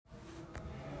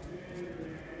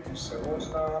Un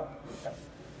segundo.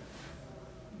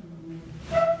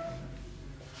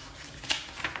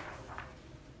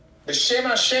 Beshem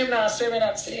Hashem naaseh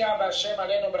venatzliach, Hashem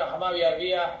aleinu berahama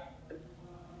v'yarviach.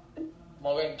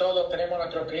 Como ven todos, tenemos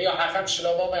nuestro querido Hajam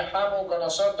Shlomo Benhamu con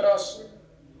nosotros.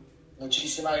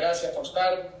 Muchísimas gracias por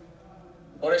estar,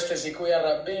 por este Zikuy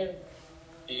Rabbim,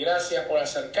 y gracias por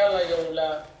acercar la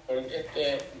Geulá, por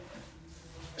este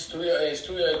estudio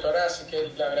de Torah, así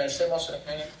que le agradecemos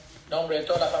en nombre de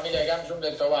toda la familia de Gamzum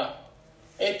de Tobá.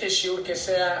 Este shiur que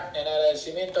sea en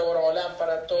agradecimiento a Borolán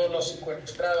para todos los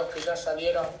secuestrados que ya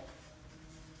salieron,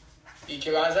 y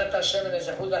que vayan Hashem en el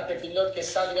Zehut Tefilot, que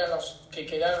salgan los que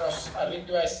quedaron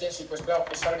arriba de 100 secuestrados,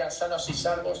 que salgan sanos y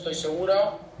salvos, estoy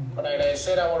seguro, con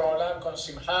agradecer a Borolán, con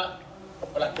Simha,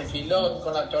 con las Tefilot,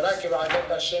 con la Torah que vayan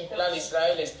Hashem, Klal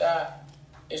Israel está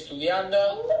estudiando.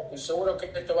 Estoy seguro que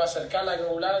esto va a acercar la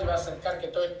Geulá y va a acercar que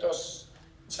todos estos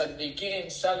tzadikim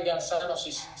salgan sanos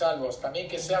y salvos. También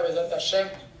que sea Bezat Hashem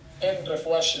en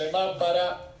Refuah Shlema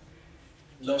para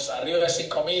los arriba de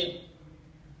 5.000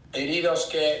 heridos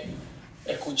que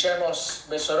escuchemos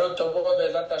Besorot Tovot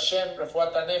Bezat Hashem,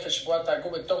 Refuat HaNefesh, Refuat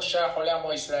HaGuf, Betoch Shah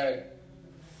Olamo Israel.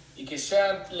 Y que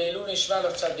sean Leilun Ishma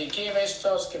los tzadikim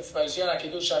estos que fallecieron a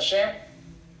Kiddush Hashem,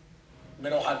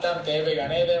 Menohatam Te'eve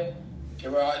Gan Eden, que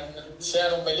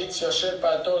sean un belicio Hashem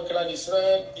para todo el clan de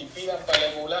Israel y pidan para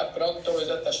la Geulá pronto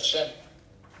Bezat Hashem.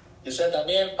 Que sea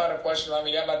también para Refuah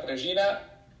Miriam Batrejina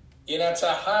y en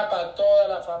Atzahá para toda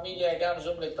la familia de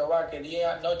Gamzum de Tobá que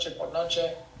día, noche por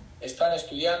noche están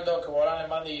estudiando, que Borán le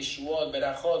mande Yishuot,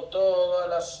 Berajot, todas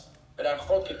las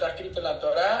Berajot que está escrito en la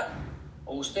Torah,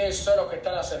 o ustedes son los que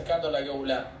están acercando la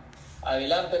Geulá.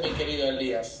 Adelante, mi querido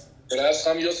Elías.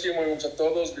 Gracias, Yossi, muy mucho a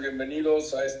todos,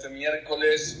 bienvenidos a este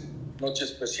miércoles, noche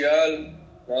especial,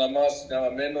 nada más,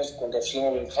 nada menos, con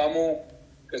Shlomo Benhamu,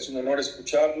 que es un honor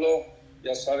escucharlo.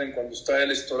 Ya saben, cuando está él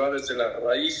es Torah desde la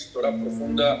raíz, Torah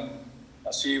profunda,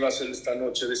 así va a ser esta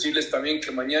noche. Decirles también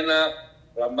que mañana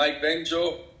Ramay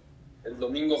Benjo, el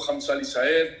domingo Hamzal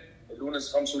Isaed, el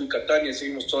lunes Hamzul y Catania,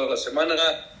 seguimos toda la semana,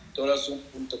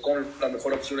 Torah.com, la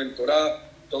mejor opción en Torah,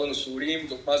 todos los shurim,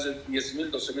 más de 10.000,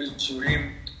 12.000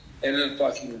 shurim en el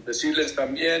página. Decirles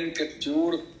también que el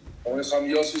shur, como es Ham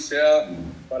Yossi, sea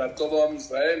para todo Am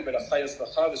Israel, Berajá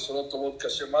Yatzlajá, Besorot Tovot que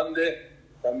Hashem mande.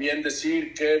 También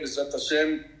decir que Bezat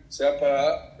Hashem sea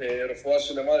para Refuah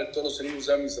Shlema de todos los heridos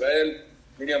de Am Israel,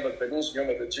 Miriam Balpenus, Miriam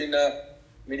Balpechina,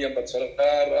 Miriam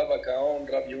Batzarata, Rabba Kaon,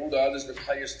 Rab Yehuda, Ades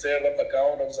Benchai Esther, Rabba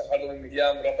Kaon, Rab Zahar Ben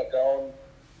Miriam, Rabba Kaon,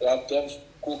 Rab Tov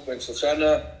Kuk Ben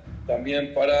Shoshana,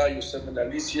 también para Yosef Ben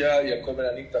Alicia, Jacob Ben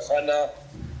Anita Hana,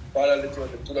 para Leti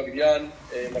Ben Lectura Virian,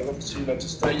 Margot Silva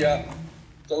Estrella,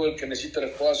 todo el que necesita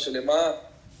Refuah Shlema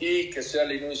y que sea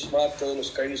Leilun Ishma, todos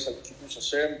los caídos al Kiddush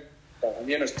Hashem,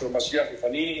 también nuestro Mashiach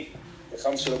Ifani,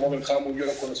 Ham Shlomo Benhamu, yo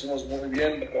lo conocimos muy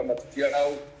bien,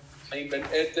 Ramatitiarau, Haim Ben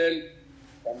Etel,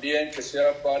 también que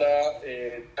sea para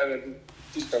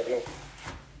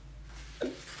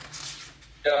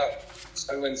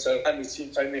Salven Sarán,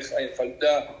 Isim Jaime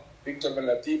Falda, Víctor Ben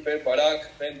Latife,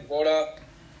 Barak Ben Bora,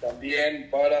 también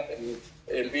para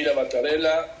Elvira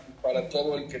Batarela, para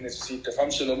todo el que necesite. Ham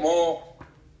Shlomo,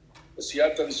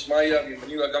 Siata Dishmaya,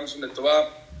 bienvenido a Gamzum de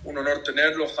Tobá, un honor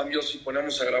tenerlo. Ham Yossi,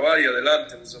 ponemos a grabar y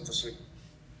adelante.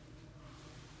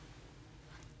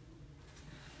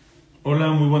 Hola,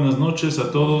 muy buenas noches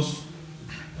a todos.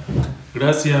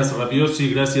 Gracias, Rabbi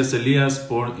Yossi, gracias, Elías,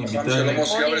 por invitarme.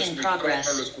 Si abres el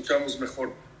micrófono, lo escuchamos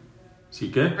mejor.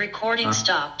 ¿Sí qué? Recording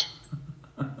stopped.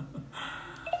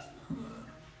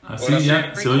 ¿Así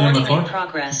ya se oye mejor?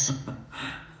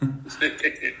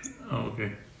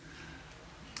 Okay.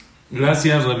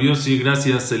 Gracias, Rabbi Yossi,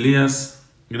 gracias, Elías,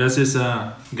 gracias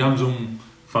a Gamzum,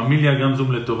 familia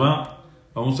Gamzum Letová.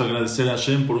 Vamos a agradecer a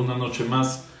Hashem por una noche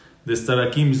más de estar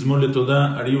aquí. Mizmor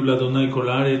Letodá, Ariu Ladonai Kol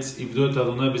Haaretz, Ivdo et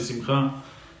Adonai Besimcha,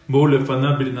 Bou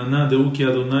Lefanav Birnana, Deu ki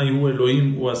Adonai hu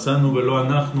Elohim, hu asanu velo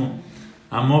anachnu,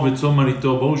 Amo vetzomar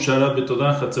ito, Bou Sharav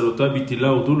betodá, Chatzerotav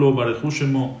bitila, Udu lo barechu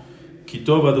shemo, Ki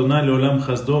tov Adonai leolam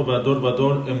chasdo, Vador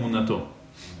vador emunato.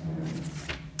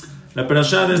 La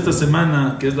Perasha de esta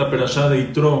semana, que es la Perasha de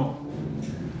Yitro,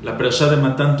 la Perasha de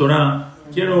Matan Torah,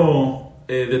 quiero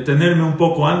detenerme un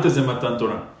poco antes de Matan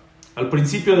Torah. Al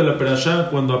principio de la Perasha,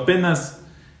 cuando apenas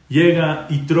llega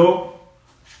Yitro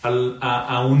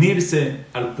a unirse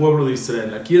al pueblo de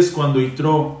Israel. Aquí es cuando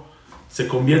Yitro se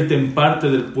convierte en parte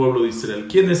del pueblo de Israel.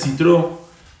 ¿Quién es Yitro?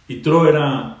 Yitro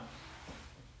era,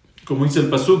 como dice el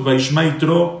Pasuk, Vaishma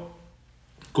Yitro,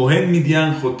 Kohen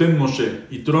Midian, Jotem Moshe.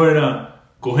 Yitro era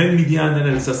Kohen Midian, era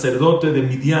el sacerdote de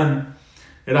Midian.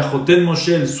 Era Jotem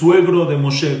Moshe, el suegro de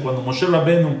Moshe. Cuando Moshe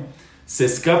Rabenu se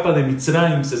escapa de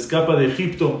Mitzrayim, se escapa de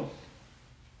Egipto,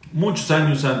 muchos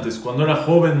años antes, cuando era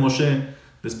joven Moshe,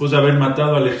 después de haber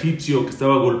matado al egipcio que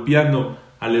estaba golpeando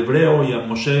al hebreo y a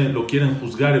Moshe lo quieren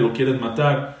juzgar y lo quieren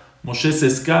matar, Moshe se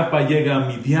escapa, llega a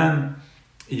Midian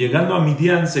y llegando a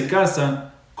Midian se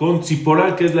casa con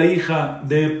Tziporá, que es la hija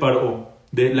de Paró,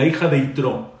 la hija de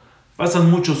Yitro.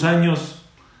 Pasan muchos años,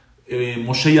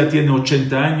 Moshe ya tiene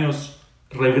 80 años,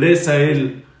 regresa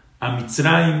él a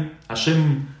Mitzrayim,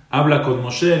 Hashem habla con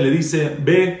Moshe, le dice,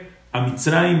 ve a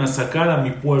Mitzrayim a sacar a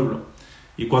mi pueblo.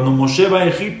 Y cuando Moshe va a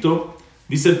Egipto,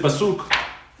 dice el pasuk,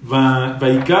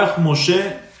 Vaikach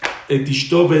Moshe et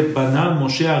ishto bet banam,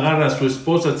 Moshe agarra a su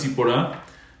esposa Tziporá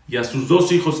y a sus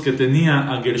dos hijos que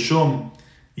tenía, a Gershom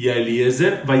y a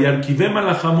Eliezer, Vayarkivem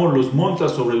al hamor, los monta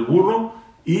sobre el burro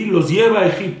y los lleva a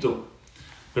Egipto.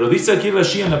 Pero dice aquí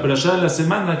Rashi en la Perasha de la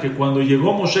semana que cuando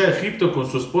llegó Moshe a Egipto con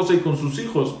su esposa y con sus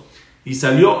hijos y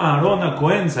salió Aarón a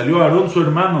Cohen, salió Aarón su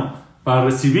hermano para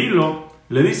recibirlo,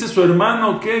 le dice su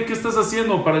hermano, ¿qué estás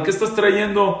haciendo? ¿Para qué estás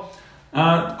trayendo?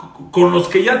 Con los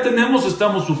que ya tenemos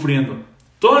estamos sufriendo.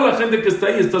 Toda la gente que está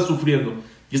ahí está sufriendo.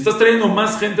 Y estás trayendo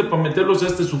más gente para meterlos a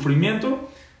este sufrimiento.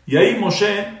 Y ahí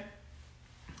Moshe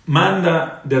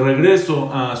manda de regreso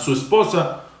a su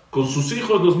esposa con sus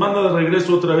hijos, los manda de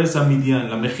regreso otra vez a Midian.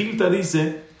 La Mejilta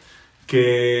dice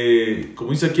que,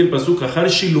 como dice aquí el pasuk, Ahar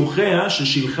shilujea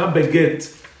sheshilja beget,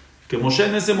 que Moshe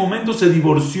en ese momento se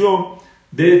divorció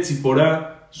de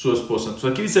Tziporá, su esposa.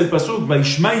 Entonces aquí dice el pasuk,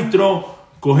 Vaishma Yitro,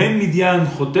 Kohen Midian,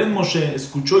 Joten Moshe,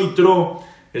 escuchó Yitro,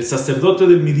 el sacerdote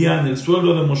del Midian, el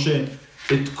suegro de Moshe,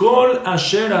 Et kol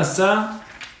asher asa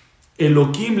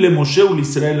Elokim le Moshe ul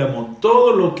Israel amo.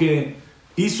 Todo lo que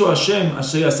hizo Hashem,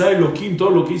 asher asa Elokim, todo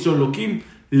lo que hizo Elokim,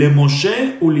 le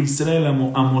Moshe ul Israel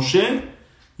amo. A Moshe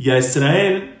y a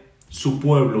Israel, su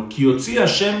pueblo. Ki yotzi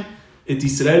Hashem et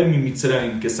Israel mi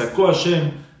Mitzrayim, que sacó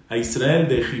Hashem a Israel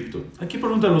de Egipto. Aquí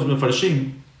preguntan los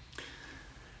mefarshim,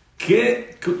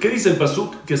 ¿qué dice el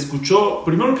pasuk? Que escuchó,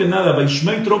 primero que nada,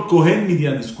 Vaishma Yitro Kohen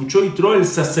Midian, escuchó Yitro el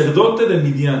sacerdote de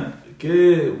Midian.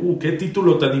 ¿Qué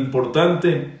título tan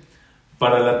importante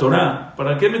para la Torá?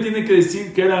 ¿Para qué me tiene que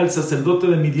decir que era el sacerdote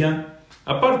de Midian?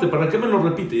 Aparte, ¿para qué me lo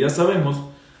repite? Ya sabemos,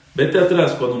 vete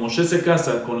atrás, cuando Moshe se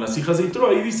casa con las hijas de Yitro,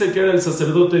 ahí dice que era el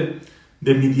sacerdote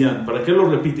de Midian. ¿Para qué lo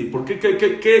repite? ¿Y por qué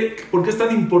es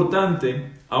tan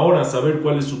importante ahora saber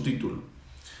cuál es su título?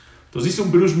 Entonces dice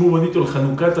un pirush muy bonito, el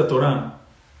Hanukat Torah,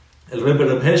 el Rebbe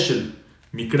Reb Heschel,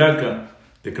 Mikraka,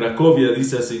 de Cracovia,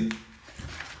 dice así.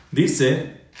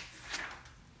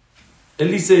 Él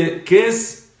dice, ¿qué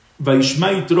es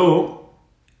Vaishma Yitro?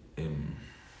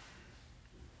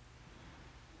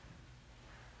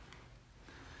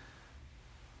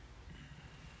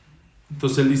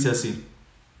 Entonces él dice así.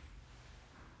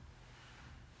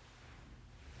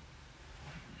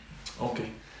 Ok.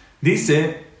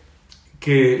 Dice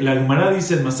que la Gemara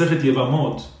dice en Masejet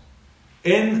Yevamot,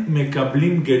 En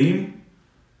mekablim gerim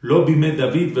lo bime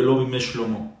David velo bime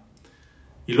Shlomo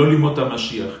y lo limot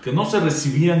Mashiach, que no se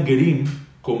recibían gerim,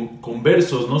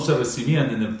 conversos no se recibían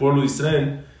en el pueblo de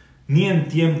Israel ni en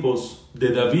tiempos de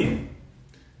David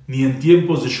ni en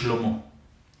tiempos de Shlomo.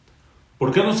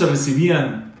 ¿Por qué no se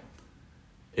recibían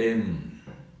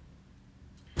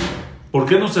 ¿Por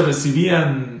qué no se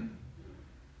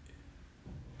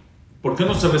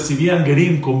recibían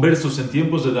gerim, conversos en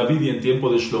tiempos de David y en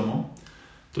tiempos de Shlomo?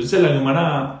 Entonces la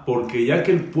Gemara, porque ya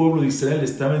que el pueblo de Israel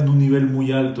estaba en un nivel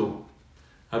muy alto,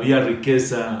 había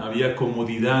riqueza, había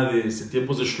comodidades, en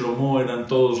tiempos de Shlomo eran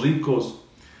todos ricos,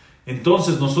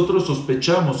 entonces nosotros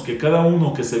sospechamos que cada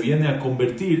uno que se viene a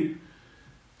convertir,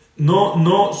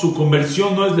 su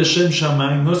conversión no es de Shem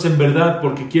Shamayim, no es en verdad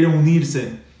porque quiere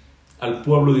unirse al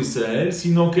pueblo de Israel,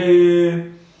 sino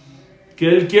que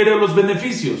él quiere los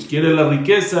beneficios, quiere la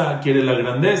riqueza, quiere la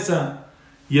grandeza,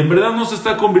 y en verdad no se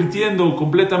está convirtiendo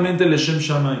completamente en Shem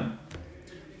Shamayim.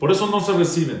 Por eso no se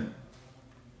reciben.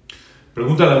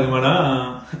 Pregunta la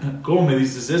Gemara, ¿cómo me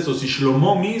dices esto? Si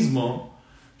Shlomo mismo,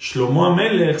 Shlomo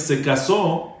Amelech se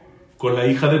casó con la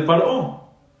hija de Paró.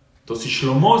 Entonces, si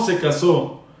Shlomo se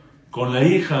casó con la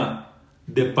hija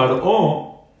de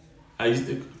Paró,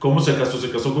 ¿cómo se casó? ¿Se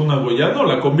casó con una goya? No,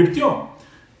 la convirtió.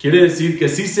 Quiere decir que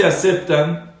sí se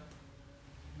aceptan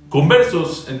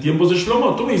conversos en tiempos de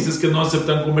Shlomo. Tú me dices que no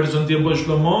aceptan conversos en tiempos de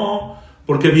Shlomo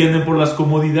porque vienen por las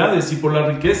comodidades y por la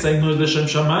riqueza y no es de Shem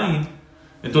Shamayim.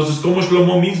 Entonces, ¿cómo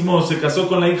Shlomo mismo se casó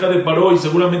con la hija de Paró y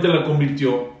seguramente la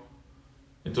convirtió?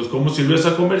 Entonces, ¿cómo sirvió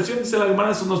esa conversión? Dice la Gemara,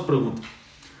 eso nos pregunta.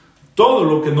 Todo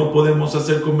lo que no podemos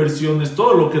hacer conversiones,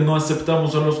 todo lo que no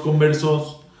aceptamos a los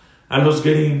conversos, a los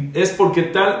gerim, es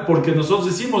porque nosotros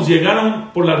decimos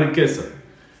llegaron por la riqueza.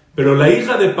 Pero la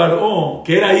hija de Paró,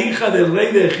 que era hija del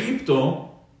rey de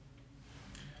Egipto,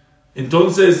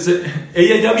 Entonces,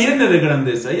 ella ya viene de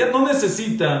grandeza. Ella no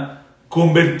necesita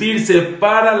convertirse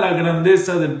para la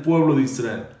grandeza del pueblo de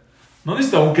Israel. No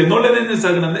necesita, aunque no le den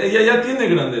esa grandeza, ella ya tiene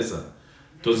grandeza.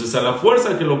 Entonces, a la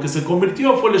fuerza que lo que se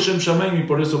convirtió fue el Shem Shamaim y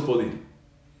por eso podía.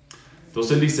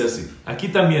 Entonces, él dice así. Aquí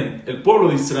también, el pueblo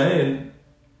de Israel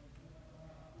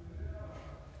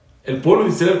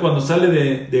cuando sale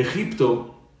de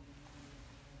Egipto,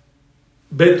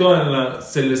 ve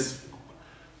se les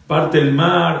parte el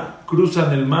mar,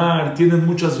 cruzan el mar, tienen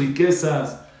muchas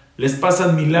riquezas, les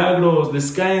pasan milagros,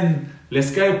 les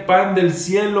cae pan del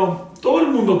cielo. Todo el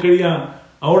mundo quería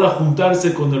ahora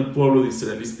juntarse con el pueblo de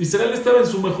Israel. Israel estaba en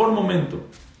su mejor momento.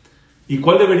 ¿Y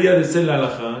cuál debería de ser la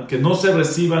halajá? Que no se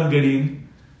reciban gerim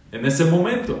en ese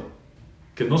momento,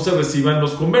 que no se reciban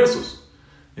los conversos.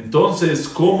 Entonces,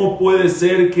 ¿cómo puede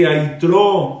ser que a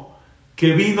Yitro,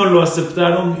 que vino, lo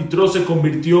aceptaron, Yitro se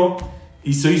convirtió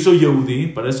y se hizo Yehudí?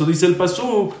 Para eso dice el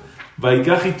pasuk,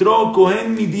 Vaikach Yitro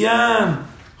Kohen Midian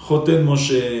Joten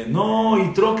Moshe. No,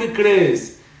 Yitro, ¿qué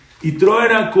crees? Yitro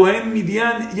era Kohen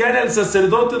Midian, ya era el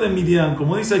sacerdote de Midian,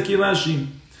 como dice aquí Rashi.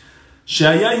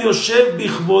 Shaya Yoshev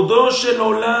Bichvodo Shel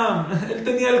Olam. Él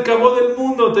tenía el cabo del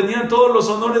mundo, tenía todos los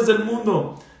honores del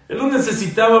mundo. Él no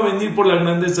necesitaba venir por la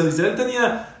grandeza de Israel.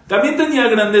 También tenía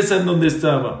grandeza en donde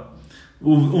estaba.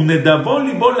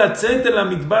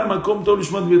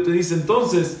 Dice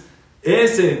entonces,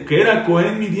 ese que era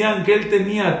Cohen Midian, que él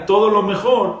tenía todo lo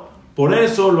mejor, por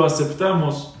eso lo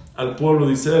aceptamos al pueblo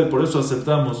de Israel, por eso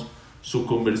aceptamos su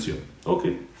conversión. Ok.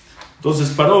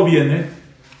 Entonces Paró viene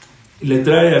y le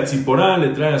trae a Tziporá, le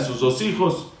trae a sus dos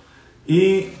hijos,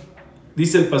 y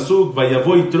dice el pasuk,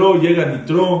 Vayavó Yitro, llega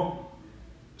Yitro,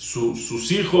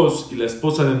 sus hijos y la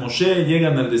esposa de Moshe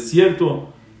llegan al desierto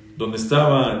donde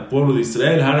estaba el pueblo de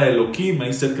Israel, Hara Elohim,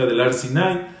 ahí cerca del Har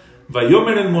Sinai.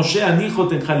 Vayomer el Moshe anijo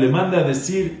tenja, le manda a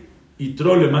decir,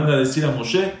 Yitro le manda a decir a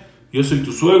Moshe, yo soy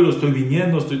tu suegro, estoy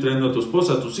viniendo, estoy trayendo a tu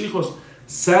esposa, a tus hijos.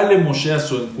 Sale Moshe a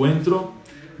su encuentro.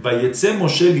 Vayetze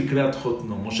Moshe likrat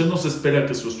hotno. Moshe no se espera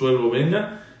que su suegro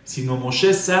venga, sino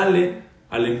Moshe sale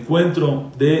al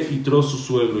encuentro de Yitro, su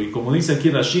suegro. Y como dice aquí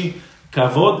Rashi,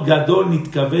 Kavod gadol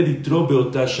nitkaved Yitro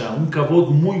beotasha. Un kavod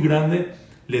muy grande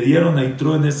le dieron a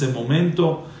Yitro en ese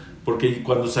momento, porque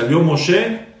cuando salió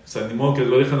Moshe, se animó que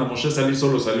lo dejan a Moshe salir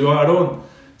solo, salió Aarón,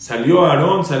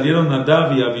 salieron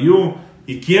Nadab y Abiú.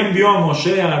 ¿Y quién vio a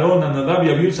Moshe, a Aarón, a Nadab y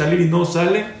a Abiú salir y no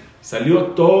sale? Salió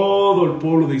todo el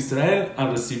pueblo de Israel a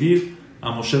recibir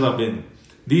a Moshe Rabbeinu.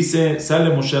 Dice,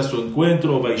 sale Moshe a su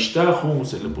encuentro, Vaishtahu,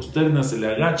 se le posterna, se le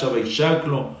agacha,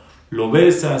 Vaishaklo, lo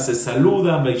besa, se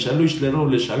saludan, Vaishalu Ishlerov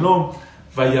le Shalom,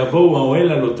 Vayavou a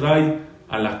Oela, lo trae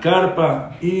a la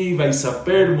carpa, y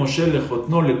Vaisaper Moshe le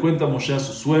Jotno, le cuenta Moshe a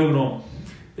su suegro,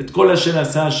 Et kol asher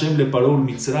asa Hashem le Paró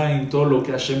Mitzrayim, todo lo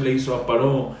que Hashem le hizo a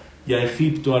Paró y a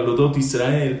Egipto, a Lodot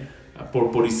Israel,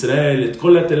 por Israel, Et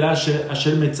kol atela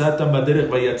asher metzatam baderech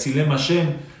vayatzilem Hashem,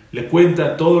 le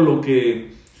cuenta todo lo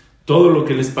que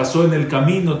les pasó en el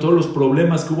camino, todos los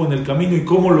problemas que hubo en el camino y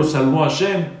cómo lo salvó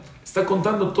Hashem. Está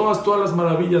contando todas las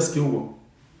maravillas que hubo.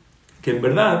 Que en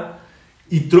verdad,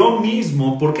 Yitro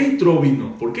mismo, ¿por qué Yitro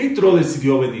vino? ¿Por qué Yitro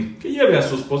decidió venir? Que lleve a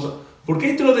su esposa. ¿Por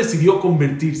qué Yitro decidió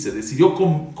convertirse? Decidió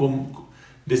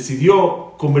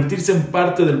convertirse en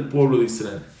parte del pueblo de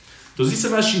Israel. Entonces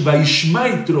dice Rashi, Vaishma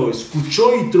Yitro,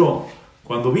 escuchó Yitro.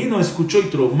 Cuando vino, escuchó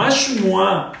Yitro.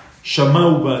 Mashmua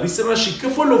Shamauba. Dice Rashi, ¿qué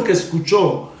fue lo que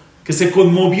escuchó? Que se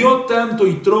conmovió tanto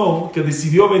Yitro que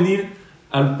decidió venir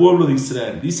al pueblo de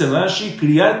Israel. Dice Rashi,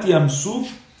 Kriat Yamsuf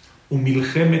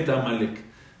umilchemet Amalek.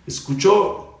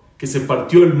 Escuchó que se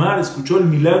partió el mar, escuchó el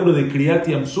milagro de Kriat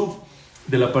Yamsuf,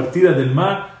 de la partida del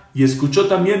mar, y escuchó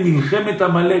también Milchemet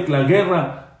Amalek, la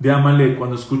guerra de Amalek.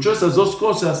 Cuando escuchó esas dos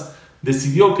cosas,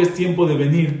 decidió que es tiempo de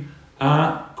venir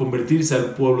a convertirse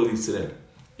al pueblo de Israel.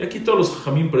 Y aquí todos los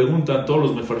Jajamim preguntan, todos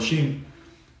los Mefarshim,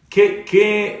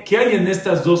 ¿qué hay en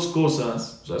estas dos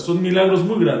cosas? O sea, son milagros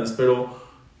muy grandes, pero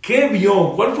 ¿qué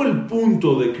vio? ¿Cuál fue el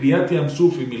punto de Kriat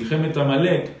Yamsuf y Milchemet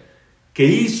Amalek que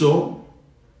hizo,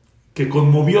 que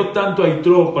conmovió tanto a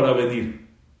Yitro para venir?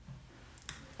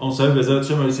 Vamos a ver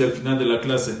si al final de la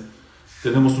clase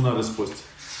tenemos una respuesta.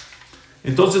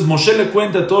 Entonces Moshe le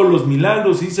cuenta todos los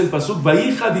milagros y dice el pasuk,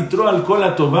 Vayijad Yitro al kol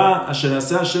hatová asher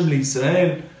asá Hashem le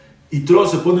Israel. Yitro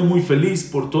se pone muy feliz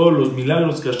por todos los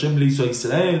milagros que Hashem le hizo a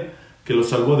Israel, que lo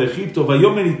salvó de Egipto.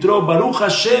 Vayomer Yitro, Baruch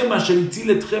Hashem asher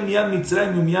itzil etchem miyad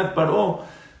Mitzrayim umiyad Paró.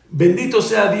 Bendito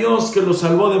sea Dios que lo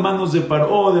salvó de manos de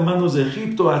Paró, de manos de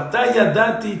Egipto. Atay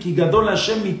yadati ki gadol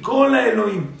Hashem mikol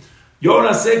Elohim. Yo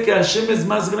ahora sé que Hashem es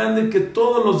más grande que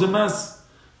todos los demás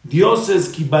dioses.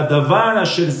 Ki badavar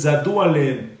asher zadu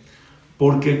alehem.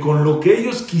 porque con lo que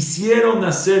ellos quisieron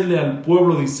hacerle al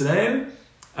pueblo de Israel,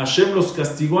 Hashem los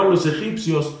castigó a los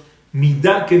egipcios,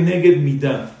 midá keneged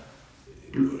midá,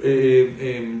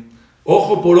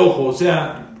 ojo por ojo, o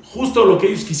sea, justo lo que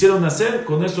ellos quisieron hacer,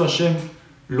 con eso Hashem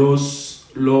los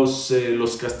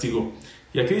castigó.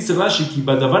 Y aquí dice Rashi, Ki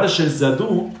badavar asher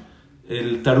zadu,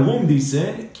 el Targum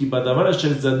dice, Ki badavar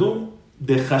asher zadu,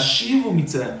 de hashivu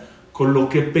mitzrayim, con lo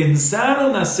que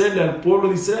pensaron hacerle al pueblo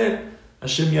de Israel,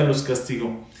 Hashem ya los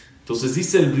castigó. Entonces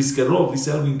dice el Briskerov,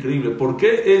 dice algo increíble. ¿Por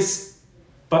qué es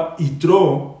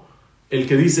Yitro el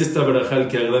que dice esta verajá, el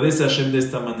que agradece a Hashem de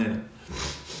esta manera?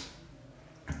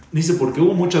 Dice, porque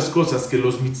hubo muchas cosas que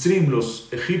los mitzrim, los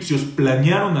egipcios,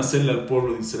 planearon hacerle al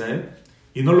pueblo de Israel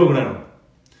y no lograron.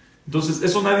 Entonces,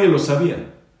 eso nadie lo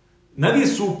sabía. Nadie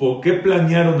supo qué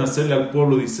planearon hacerle al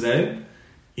pueblo de Israel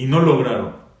y no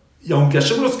lograron. Y aunque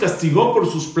Hashem los castigó por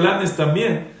sus planes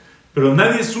también, pero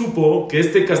nadie supo que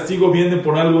este castigo viene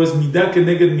por algo, es midá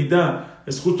keneged midá,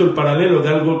 es justo el paralelo de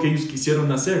algo que ellos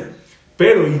quisieron hacer.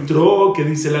 Pero Yitro, que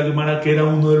dice la Gemara que era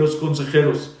uno de los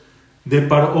consejeros de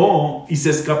Paró y se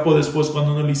escapó después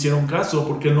cuando no le hicieron caso,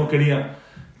 porque él no quería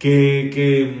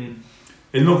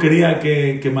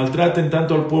que maltraten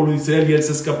tanto al pueblo de Israel y él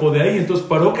se escapó de ahí. Entonces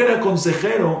Paró, que era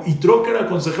consejero, Yitro, que era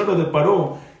consejero de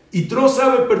Paró, Yitro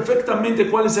sabe perfectamente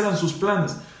cuáles eran sus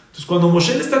planes. Entonces cuando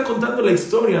Moshe le está contando la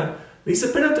historia, le dice,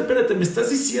 espérate, ¿me estás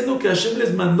diciendo que Hashem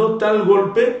les mandó tal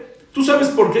golpe? ¿Tú sabes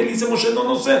por qué? Le dice Moshe,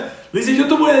 no sé. Le dice, yo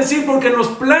te voy a decir, porque en los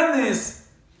planes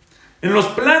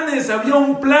había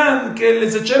un plan que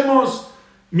les echemos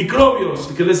microbios,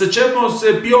 que les echemos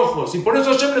piojos, y por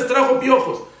eso Hashem les trajo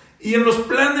piojos. Y en los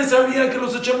planes había que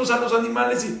los echemos a los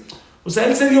animales. O sea,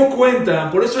 él se dio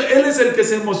cuenta, por eso él es el que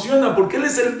se emociona, porque él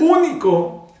es el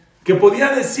único que podía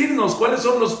decirnos cuáles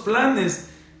son los planes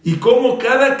y cómo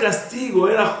cada castigo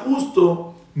era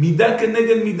justo, midá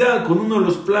keneged midá, con uno de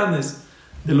los planes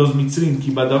de los mitzrim,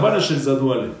 ki badavar asher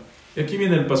zadu aleh. Y aquí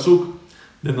viene el pasuk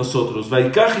de nosotros.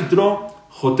 Vaikach Yitro,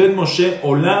 joten Moshe,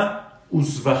 olá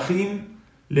uzvachim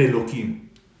le Elokim.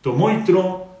 Tomó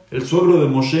Yitro, el suegro de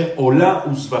Moshe, olá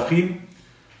uzvachim,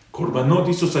 Korbanot,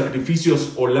 hizo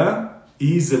sacrificios olá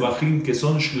y zevachim, que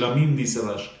son shlamim, dice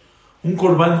Rashi. Un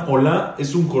korban olá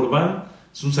es un korban,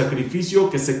 es un sacrificio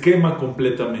que se quema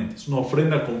completamente, es una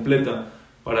ofrenda completa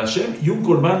para Hashem. Y un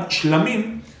korban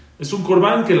shlamim es un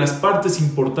korban que las partes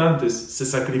importantes se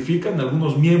sacrifican,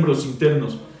 algunos miembros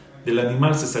internos del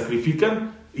animal se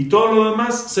sacrifican y todo lo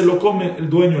demás se lo come el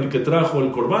dueño, el que trajo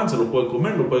el korban, se lo puede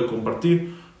comer, lo puede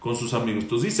compartir con sus amigos.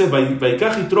 Entonces dice,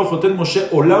 Vaikach Yitro joten Moshe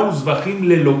olá uzvachim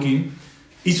le Elokim,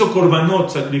 hizo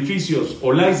korbanot, sacrificios,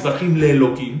 olá uzvachim le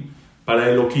Elokim, para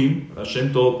Elokim,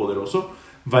 Hashem Todopoderoso.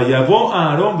 Vayavo a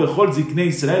Aarón vechol ziknei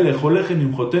Israel lecholechem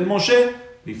im joten Moshe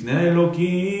lifnei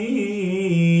Elokim.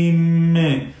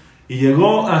 Y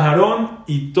llegó a Aarón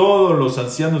y todos los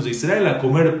ancianos de Israel a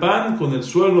comer pan con el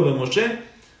suegro de Moshe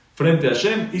frente a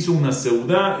Hashem. Hizo una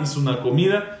seudá, hizo una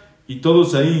comida y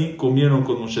todos ahí comieron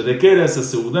con Moshe. ¿De qué era esa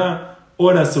seudá?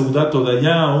 O era seudá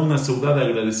todayá, o una seudá de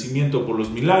agradecimiento por los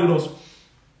milagros,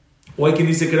 o hay quien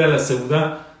dice que era la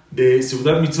seudá de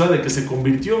Seudat Mitzvah, de que se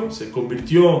convirtió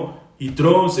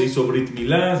Yitro, se hizo Brit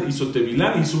Milá, hizo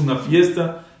Tevilá, hizo una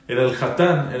fiesta, era el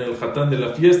hatán de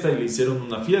la fiesta, y le hicieron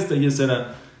una fiesta, y esa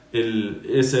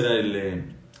era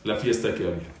la fiesta que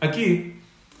había. Aquí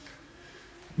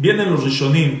vienen los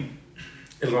Rishonim,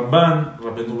 el Ramban,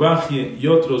 Rabbeinu Bachie y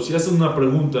otros, y hacen una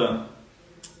pregunta.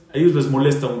 A ellos les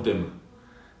molesta un tema.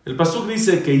 El pasuk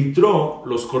dice que Yitro,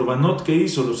 los korbanot que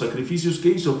hizo, los sacrificios que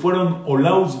hizo, fueron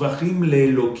olá uzvachim le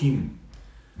Elokim.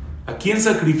 ¿A quién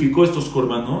sacrificó estos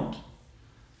korbanot?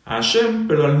 A Hashem,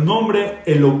 pero al nombre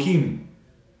Elokim.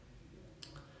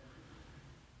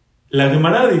 La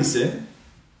Gemara dice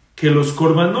que los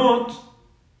korbanot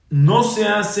no se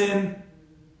hacen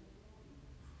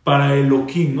para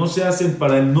Elokim, no se hacen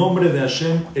para el nombre de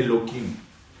Hashem Elokim.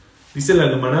 Dice la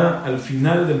Gemara al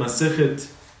final de Masejet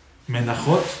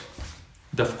Menachot,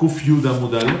 Dafkuf Yud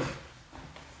Amud Aleph,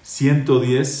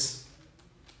 110,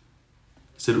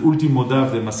 es el último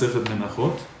daf de Masejet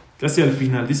Menachot, casi al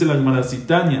final, dice la Gemara,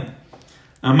 Citania,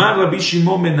 Amar Rabbi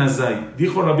Shimon ben Azai,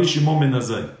 dijo Rabbi Shimon ben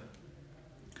Azai,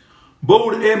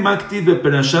 Bour maktiv be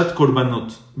Perashat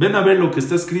Korbanot, ven a ver lo que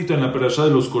está escrito en la Perashá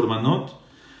de los Korbanot,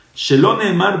 Shelo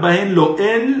neemar bahen lo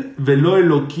el velo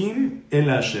Elokim el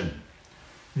Hashem.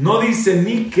 No dice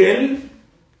ni Kel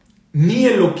ni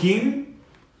Elokim,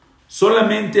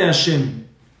 solamente Hashem.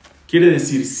 Quiere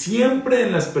decir, siempre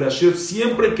en las Perashot,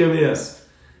 siempre que veas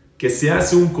que se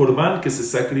hace un Korban, que se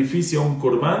sacrificia un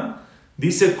Korban,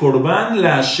 dice Korban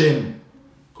la Hashem,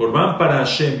 Korban para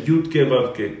Hashem, Yud Ke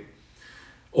Vav Ke.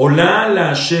 Olá la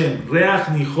Hashem, reach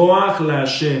nijoach la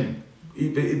Hashem, y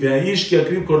veaish que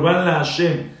akrib korban la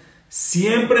Hashem.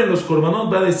 Siempre en los korbanot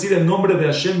va a decir el nombre de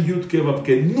Hashem Yud Ke Vav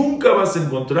Ke. Nunca vas a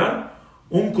encontrar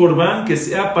un korban que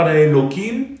sea para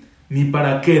Elohim ni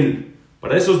para aquel.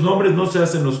 Para esos nombres no se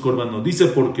hacen los korbanot. Dice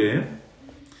por qué.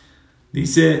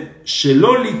 Dice,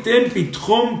 Shelo litem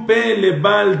pitchom pe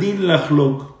lebal din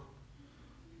lachlok.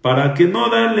 Para que no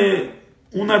darle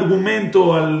un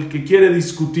argumento al que quiere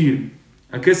discutir.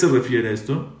 ¿A qué se refiere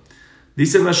esto?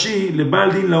 Dice Rashi,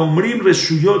 lebal din la omrim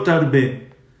reshuyot arbe.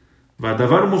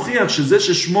 והדבר מוכיח שזה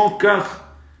ששמו כך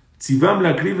ציוום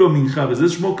להקריב לו מנחה, וזה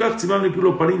שמו כך ציוום להקריב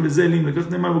לו פרים וזה אלים,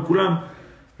 לכך נאמר בכולם,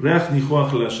 ריח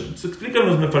ניחוח להשם. Se explican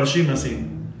los mefarshim así.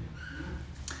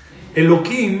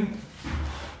 Elohim,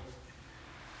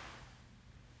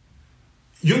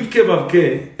 Yud Ke Vav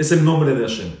Ke es el nombre de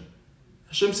Hashem.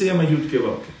 Hashem se llama Yud Ke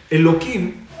Vav Ke.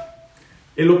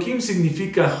 Elohim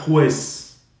significa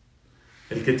juez,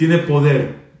 el que tiene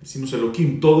poder. Decimos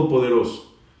Elohim, todopoderoso.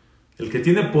 El que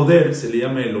tiene poder se le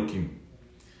llama Elohim.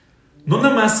 No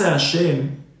nada más a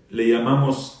Hashem le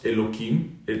llamamos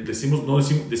Elohim,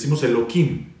 decimos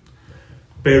Elohim,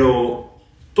 pero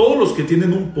todos los que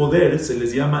tienen un poder se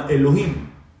les llama Elohim,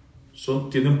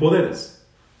 tienen poderes.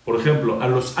 Por ejemplo, a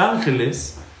los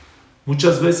ángeles,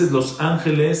 muchas veces los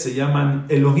ángeles se llaman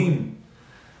Elohim.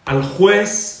 Al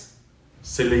juez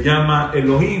se le llama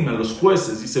Elohim, a los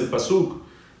jueces, dice el pasuk.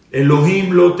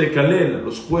 Elohim lo tekalel, a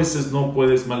los jueces no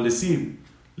puedes maldecir,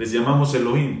 les llamamos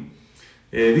Elohim.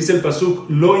 Dice el pasuk,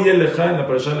 lo yeleja, en la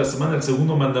parasha de la semana, el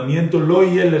segundo mandamiento, lo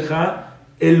yeleja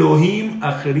Elohim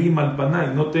ajerim al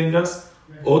panay, no tengas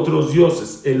otros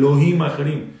dioses, Elohim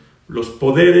ajerim. Los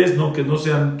poderes que no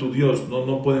sean tu Dios,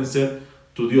 no pueden ser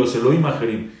tu Dios, Elohim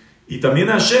ajerim. Y también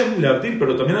a Hashem, le abdil,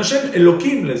 pero también a Hashem,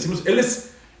 Elohim, le decimos, él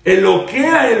es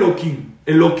Elokea Elohim,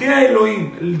 Elokea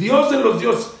Elohim, el Dios de los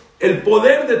dioses. El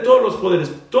poder de todos los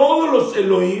poderes, todos los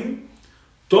Elohim,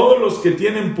 todos los que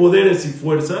tienen poderes y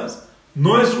fuerzas,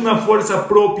 no es una fuerza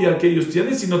propia que ellos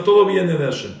tienen, sino todo viene de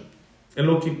Hashem,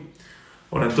 Elohim.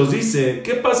 Ahora, entonces dice,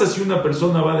 ¿qué pasa si una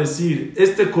persona va a decir,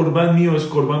 este corbán mío es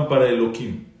corbán para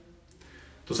Elohim?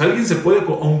 Entonces alguien se puede,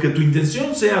 aunque tu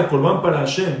intención sea corbán para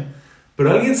Hashem,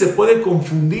 pero alguien se puede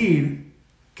confundir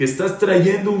que estás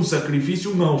trayendo un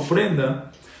sacrificio, una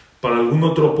ofrenda, para algún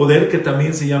otro poder que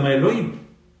también se llama Elohim.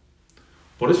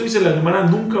 Por eso dice la Gemara,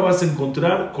 nunca vas a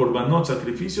encontrar korbanot,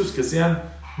 sacrificios que sean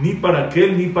ni para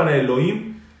aquel, ni para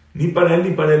Elohim, ni para él, ni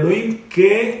para Elohim,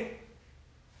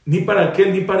 ni para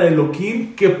aquel, ni para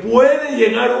Elohim, que puede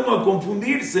llegar uno a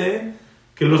confundirse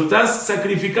que lo estás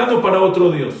sacrificando para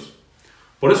otro Dios.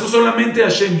 Por eso solamente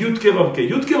Hashem, Yud Ke Vav Ke.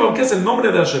 Yud Ke Vav Ke es el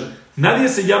nombre de Hashem. Nadie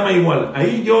se llama igual.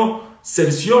 Ahí yo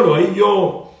cercioro, ahí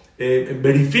yo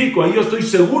verifico, ahí yo estoy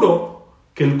seguro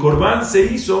que el Korban se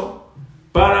hizo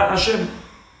para Hashem.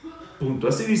 Punto.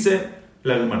 Así dice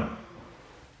la Gemara.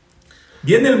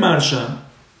 Viene el Marsha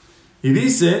y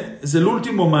dice, es el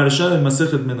último Marsha de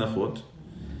Masejet Menachot,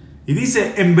 y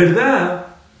dice, en verdad,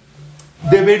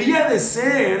 debería de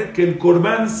ser que el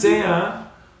Korban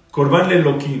sea Korban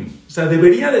Elohim. O sea,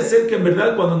 debería de ser que en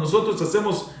verdad cuando nosotros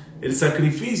hacemos el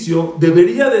sacrificio,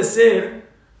 debería de ser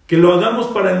que lo hagamos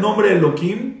para el nombre de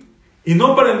Elohim y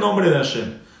no para el nombre de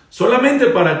Hashem. Solamente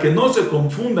para que no se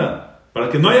confunda, para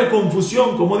que no haya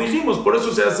confusión, como dijimos, por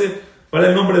eso se hace para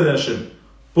el nombre de Hashem.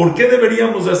 ¿Por qué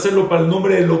deberíamos de hacerlo para el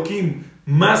nombre de Elohim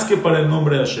más que para el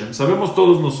nombre de Hashem? Sabemos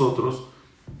todos nosotros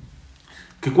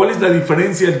que cuál es la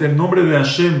diferencia entre el nombre de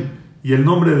Hashem y el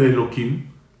nombre de Elohim.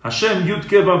 Hashem, Yud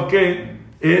Ke Vav Ke,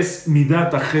 es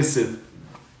Midat HaChesed,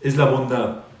 es la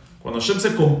bondad. Cuando Hashem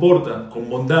se comporta con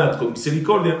bondad, con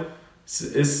misericordia,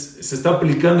 se está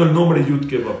aplicando el nombre Yud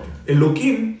Ke Vav Ke.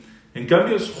 Elohim, en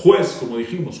cambio, es juez, como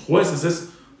dijimos. Jueces es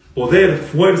poder,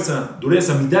 fuerza,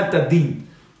 dureza, Midat Adin,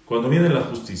 cuando viene la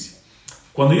justicia.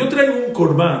 Cuando yo traigo un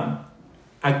corbán,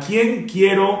 ¿a quién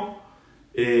quiero?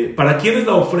 ¿Para quién es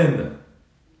la ofrenda?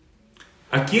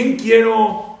 ¿A quién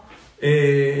quiero?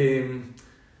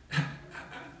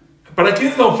 ¿Para quién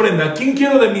es la ofrenda? ¿A quién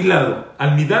quiero de mi lado?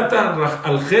 ¿Al Midat,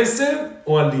 al Gesed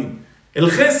o al Din?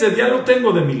 El Gesed ya lo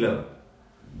tengo de mi lado.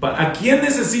 ¿A quién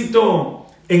necesito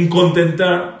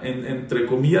contentar, entre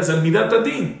comillas, al Midat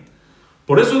Adin?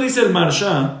 Por eso dice el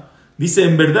Marsha, dice,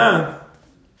 en verdad,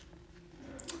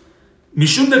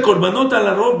 Mishum de Korbanot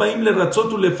alarov baim le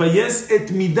ratzot ulefayes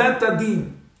et Midat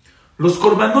Adin. Los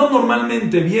Korbanot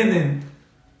normalmente vienen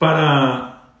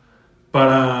para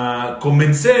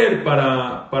convencer,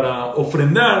 para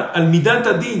ofrendar al Midat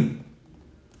Adin,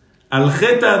 al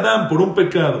Jeta Adam, por un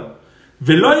pecado.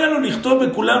 ולא היה לו לכתוב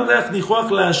בכולם ריח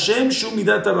ניחוח להשם שום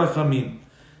מידת הרחמים,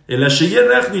 אלא שיהיה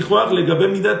ריח ניחוח לגבי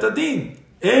מידת הדין.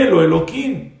 él o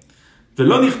Elohim.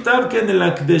 ולא נכתב כן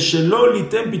אלא כדי שלא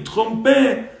ליתן פתחום פה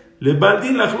לבעל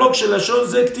דין לחלוק שלשון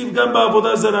זה כתיב גם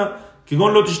בעבודה זרה,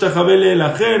 כגון לא תשתחווה לאל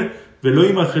אחר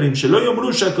ואלוהים אחרים, שלא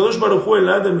יאמרו שהקדוש ברוך הוא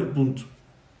אלא אדם punto.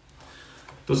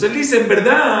 Entonces dice, en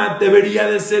verdad debería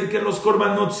de ser que en los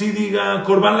korbanot sí diga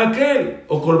korban lakel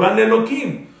o korban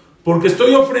Elohim, porque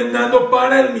estoy ofrendando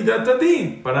para el Midat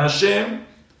Adin, para Hashem,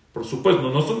 por supuesto,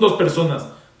 no son dos personas,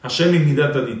 Hashem y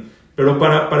Midat Adin, pero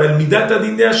para el Midat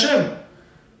Adin de Hashem.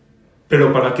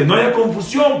 Pero para que no haya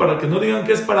confusión, para que no digan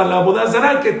que es para la boda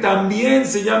zara, que también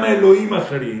se llama Elohim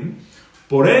Aharim,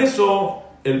 por eso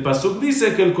el pasuk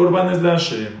dice que el korban es la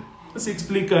Hashem. Así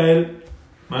explica él.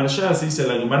 Marsha, así dice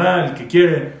la Gemara, el que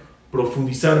quiere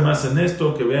profundizar más en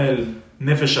esto, que vea el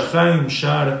Nefesh HaChaim,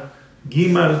 Shar,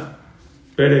 Gimal,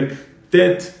 Perek,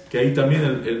 Tet, que ahí también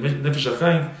el Nefesh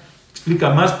HaChaim explica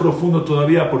más profundo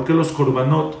todavía por qué los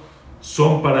korbanot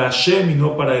son para Hashem y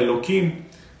no para Elohim,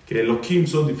 que Elohim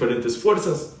son diferentes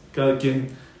fuerzas, cada quien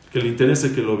que le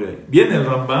interese que lo vea. Viene el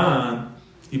Ramban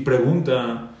y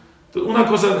pregunta, una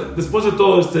cosa, después de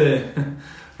todo este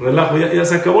relajo, ya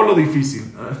se acabó lo difícil,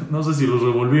 no sé si los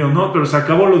revolví o no, pero se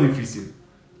acabó lo difícil,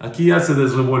 aquí ya se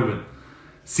desrevuelven.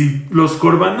 Si los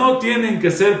korbanot tienen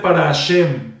que ser para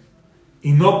Hashem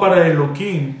y no para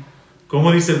Elohim,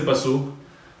 como dice el pasuk,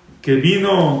 que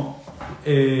vino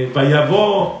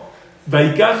Vayavó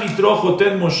Vaikach Yitro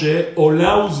Joten Moshe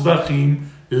Ola Uzvachim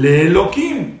Le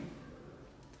Elohim.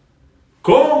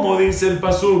 ¿Cómo dice el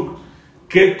pasuk?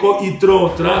 Que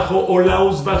Yitro trajo Ola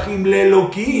Uzvachim Le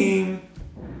Elohim.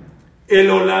 El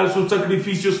Ola, sus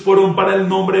sacrificios fueron para el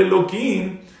nombre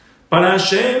Elohim, para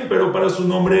Hashem, pero para su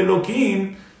nombre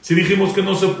Elohim. Si dijimos que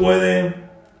no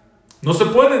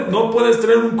puedes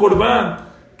traer un korban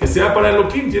que sea para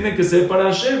Elohim, tiene que ser para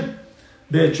Hashem.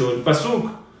 De hecho, el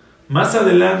pasuk más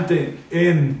adelante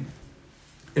en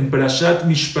Perashat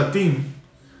Mishpatim,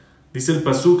 dice el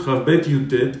pasuk Chavbet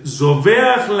Yutet,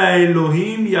 Zoveach la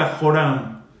Elohim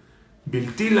Yahoram,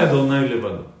 Bilti la Adonai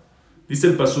Levado. Dice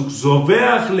el pasuk,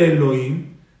 Zoveach le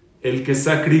Elohim, el que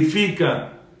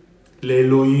sacrifica le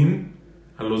Elohim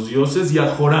a los dioses,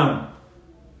 Yahoram,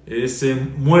 es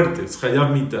muerte, es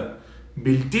Hayab Mita.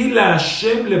 Bilti la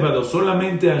Hashem Levado,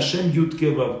 solamente Hashem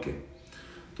Yudke Vavke.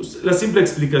 Entonces, la simple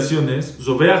explicación es,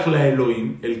 Zoveach la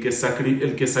Elohim, el que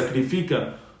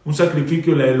sacrifica un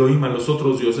sacrificio la Elohim a los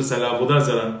otros dioses, a la Avodah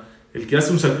Zarah, el que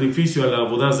hace un sacrificio a la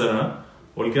Avodah Zarah,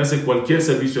 o el que hace cualquier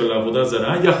servicio a la Avodah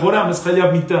Zarah, Yahoram es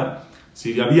Hayab Mita.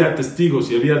 Si había testigos,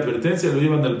 si había advertencia, lo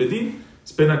llevan al Bedín,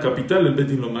 es pena capital, el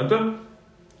Bedín lo mata.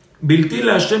 Bilti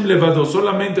la Hashem Levado,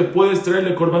 solamente puedes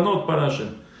traerle korbanot para Hashem.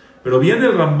 Pero viene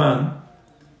el Ramban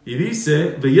y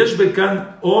dice, Veyesh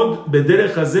bekan od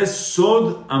bederech hazeh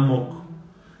sod amok.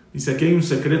 Dice, aquí hay un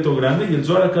secreto grande y el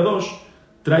Zohar HaKadosh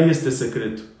trae este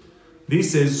secreto.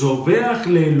 Dice, Zoveach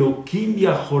le Elohim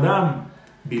Yahoram,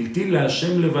 Bilti la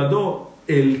Hashem Levado,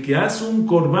 el que hace un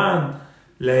korban,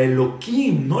 la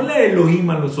Elohim, no la Elohim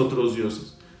a los otros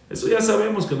dioses. Eso ya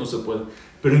sabemos que no se puede.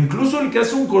 Pero incluso el que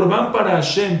hace un korban para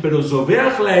Hashem, pero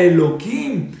Zoveach la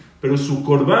Elohim, pero su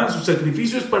korban, su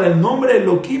sacrificio es para el nombre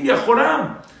Elohim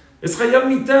Yahoram. Es Hayab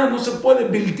Mitah, no se puede.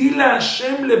 Bilti la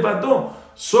Hashem Levado,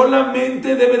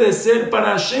 solamente debe de ser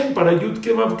para Hashem, para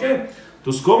Yudke Vavke.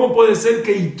 Entonces, ¿cómo puede ser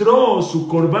que Yitro, su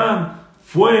korban,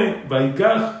 fue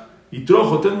Vaikach Yitro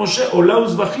Joten Moshe Ola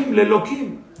Uzvachim Le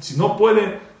Elohim? Si no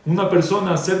puede una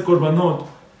persona hacer korbanot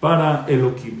para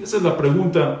Elohim. Esa es la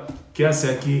pregunta que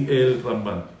hace aquí el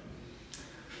Ramban.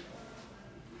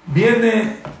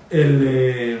 Viene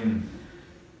el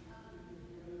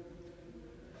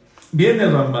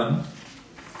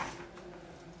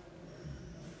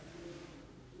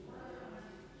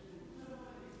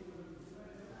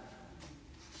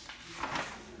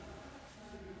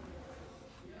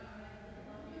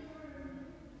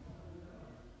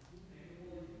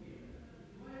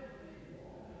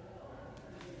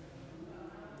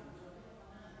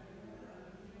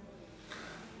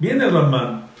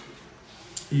Ramban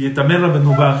y también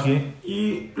Rabenu Baje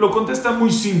y lo contesta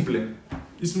muy simple.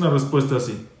 Dice una respuesta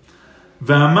así.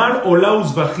 Ve'amar Ola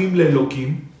Uzvachim le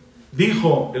Elohim,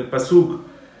 dijo el pasuk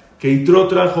que Yitro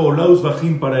trajo Ola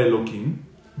Uzvachim para Elohim,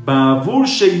 Ba'avur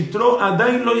sheYitro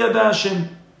adain lo yada Hashem,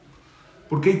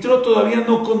 porque Yitro todavía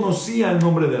no conocía el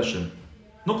nombre de Hashem.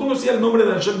 No conocía el nombre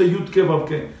de Hashem de Yudke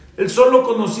Vavke. Él solo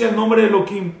conocía el nombre de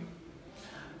Elohim.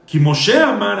 Ki Moshe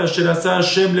amar asher asa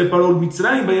Hashem le parol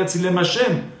Mitzrayim vayatzilem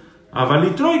Hashem, aval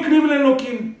Yitro ikriv le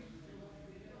Elohim.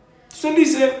 Entonces él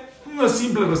dice una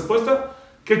simple respuesta.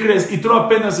 ¿Qué crees? Yitro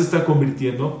apenas se está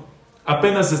convirtiendo,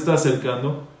 apenas se está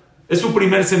acercando, es su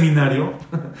primer seminario,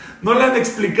 no le han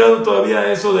explicado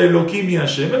todavía eso de Elohim y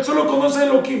Hashem, él solo conoce a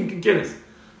Elohim, ¿qué quieres?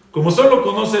 como solo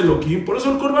conoce Elohim, por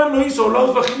eso el Korban lo hizo,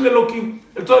 Laus Bajim Elohim.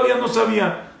 Él todavía no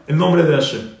sabía el nombre de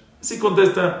Hashem. Así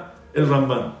contesta el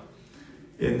Ramban.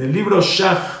 En el libro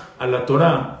Shach a la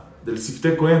Torah del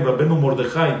Siftei Cohen, Rabbenu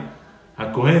Mordejai,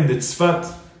 a Cohen de Tzfat,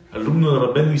 alumno de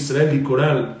Rabbenu Israel y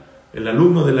Coral, el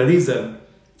alumno de Arizal,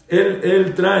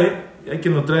 él trae, hay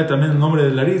quien lo trae también el nombre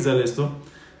de Arizal, esto,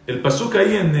 el pasuk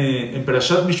ahí en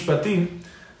Perashat Mishpatim,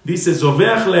 dice,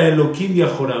 Zoveach la Elohim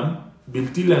Yahoram,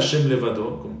 Bilti la Hashem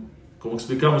Levado, como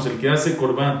explicamos, el que hace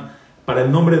Korban para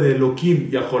el nombre de Elohim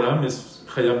Yahoram, es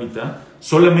Hayamita,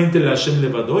 solamente la Hashem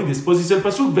Levado, y después dice el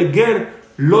pasuk, Veger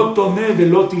lo toné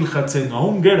velotil hatzeno, a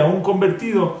un ger, a un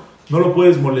convertido, no lo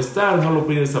puedes molestar, no lo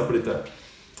puedes apretar.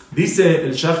 Dice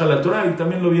el Shach a la Torah, y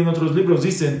también lo vi en otros libros,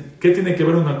 dicen, ¿qué tiene que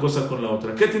ver una cosa con la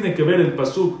otra? ¿Qué tiene que ver el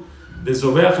pasuk de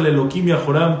Zoveach le Elohim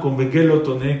Yahoram con Veger lo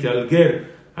toné, que al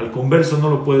ger, al converso no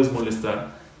lo puedes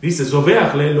molestar? Dice,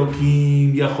 Zoveach le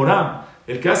Elohim Yahoram,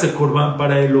 el que hace Korban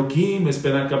para Elohim es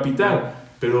pena capital,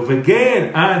 pero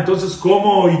Veger, entonces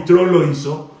 ¿cómo Yitro lo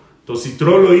hizo? Entonces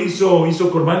Yitro lo hizo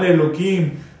Korban le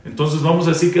Elohim, entonces vamos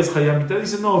a decir que es Hayamita.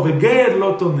 Dice, no, Veger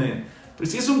lo toné. Pero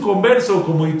si es un converso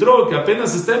como Yitro, que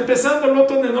apenas está empezando, lo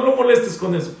toné, no lo molestes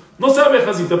con eso. No sabe,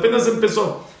 Hasita, apenas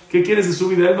empezó. ¿Qué quieres de su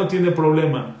vida? Él no tiene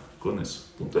problema con eso.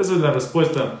 Entonces esa es la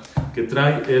respuesta que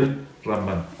trae el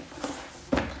Ramban.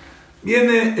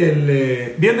 Viene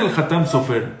el Hatam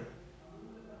Sofer.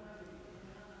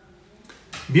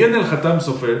 Viene el Hatam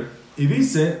Sofer y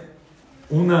dice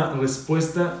una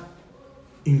respuesta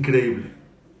increíble.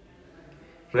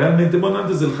 Realmente, bueno,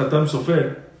 antes del Hatam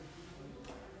Sofer,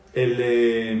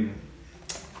 el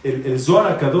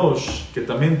Zohar HaKadosh, que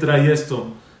también trae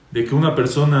esto, de que una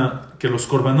persona, que los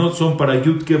Korbanot son para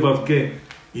Yud Ke Vav Ke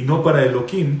y no para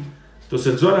Elohim.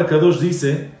 Entonces el Zohar HaKadosh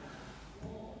dice,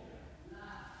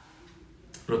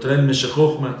 lo trae el Meshech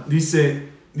Chochma,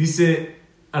 dice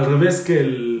al revés que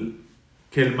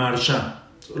el Maharsha.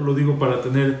 Solo lo digo para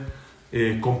tener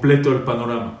completo el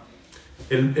panorama.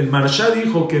 El Maharsha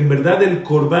dijo que en verdad el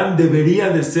Korban debería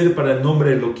de ser para el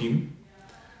nombre Elohim,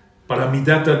 para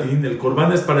Midat Adin. El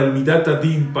Korban es para el Midat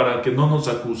Adin, para que no nos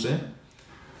acuse,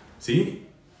 ¿sí?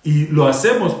 Y lo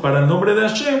hacemos para el nombre de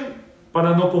Hashem,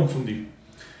 para no confundir.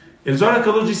 El Zohar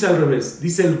HaKadosh dice al revés.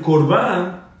 Dice el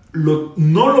Korban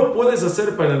no lo puedes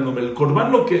hacer para el nombre. El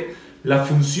Korban, la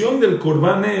función del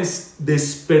Korban es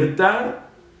despertar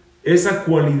esa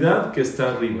cualidad que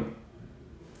está arriba.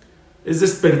 Es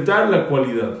despertar la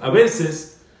cualidad. A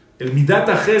veces, el Midat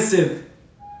HaChesed,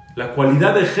 la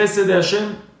cualidad de Chesed de Hashem,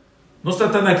 no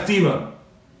está tan activa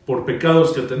por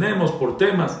pecados que tenemos, por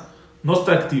temas, no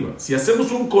está activa. Si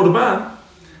hacemos un Korban,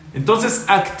 entonces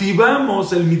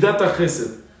activamos el Midat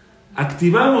HaChesed,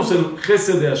 activamos el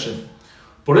Chesed de Hashem.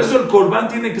 Por eso el Korban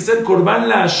tiene que ser Korban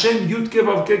la Hashem Yud Ke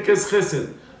Vav Ke, que es Chesed,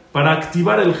 para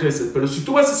activar el Chesed. Pero si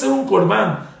tú vas a hacer un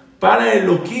Korban para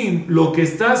Elohim, lo que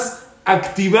estás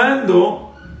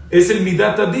activando es el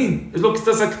Midat Adin, es lo que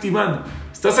estás activando.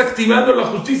 Estás activando la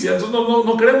justicia, eso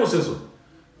no queremos eso.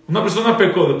 Una persona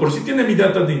pecó, de por sí tiene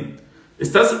Midat Adin.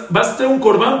 Vas a hacer un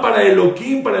Korban para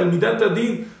Elohim, para el Midat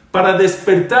Adin, para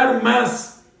despertar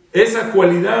más esa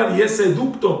cualidad y ese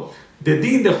ducto de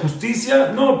din, de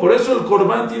justicia. No, por eso el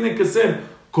Korban tiene que ser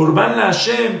Korban la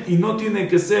Hashem y no tiene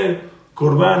que ser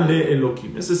Korban le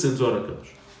Elohim. Ese es el Zohar HaKadosh.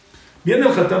 Viene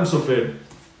el Hatam Sofer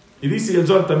y dice, y el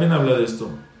Zohar también habla de esto,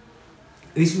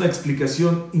 dice una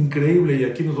explicación increíble y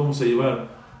aquí nos vamos a llevar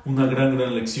una gran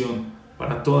lección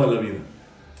para toda la vida.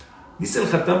 Dice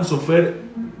el Hatam Sofer,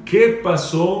 ¿qué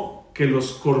pasó que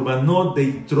los Korbanot De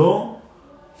Yitro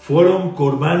fueron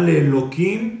Korban le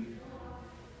Elohim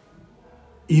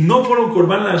y no fueron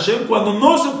Korban la Hashem? Cuando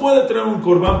no se puede traer un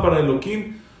Korban para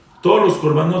Elohim, todos los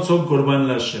Korbanot son Korban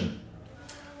la Hashem.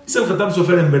 Dice el Hatam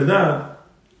Sofer, en verdad,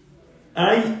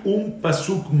 hay un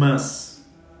pasuk más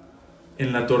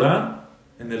en la Torah,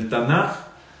 en el Tanaj,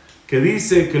 que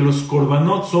dice que los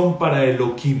Korbanot son para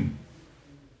Elohim.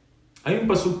 Hay un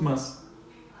pasuk más.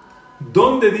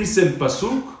 ¿Dónde dice el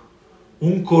pasuk?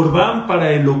 Un Korban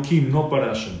para Elohim, no para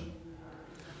Hashem.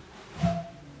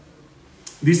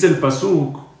 Dice el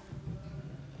pasuk,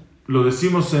 lo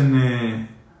decimos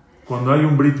cuando hay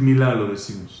un Brit Milá, lo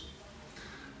decimos.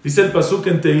 Dice el pasuk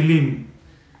en Teilim,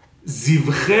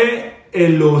 Zivche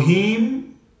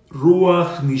Elohim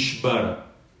Ruach Nishbar,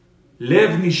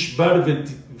 Lev Nishbar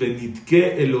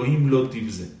Venitke Elohim lo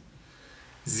tivze.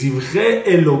 Zivche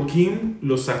Elohim,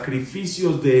 los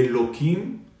sacrificios de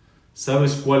Elohim,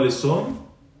 ¿sabes cuáles son?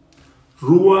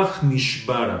 Ruach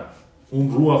Nishbara,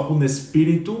 un Ruach, un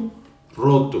espíritu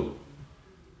roto.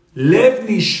 Lev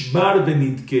Nishbar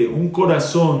Venitke, un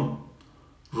corazón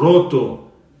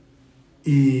roto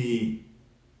y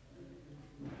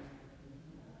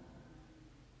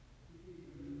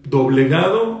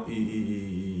doblegado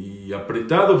y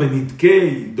apretado, benitke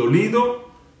y dolido,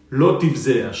 lo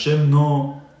tivze, Hashem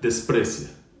no desprecia.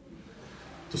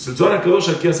 Entonces el Zohar HaKadosh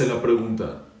aquí hace la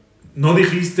pregunta, ¿no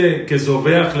dijiste que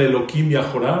Zoveach le Elokim y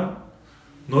Ajoram?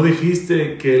 ¿No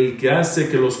dijiste que el que hace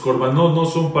que los Korbanot no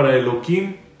son para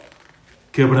Elokim?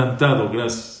 Quebrantado,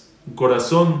 gracias. Un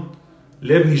corazón,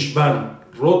 Lev Nishbar,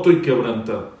 roto y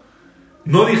quebrantado.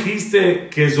 ¿No dijiste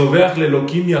que Zoveach le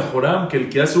Elokim y Ajoram, que el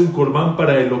que hace un Korban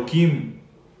para Elokim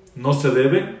no se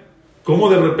debe? ¿Cómo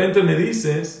de repente me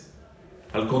dices?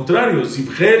 Al contrario,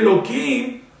 Sivje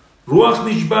Elokim, Ruach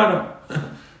Nishbara.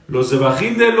 Los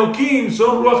Zebahim de Elokim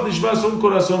son Ruach Nishbara, son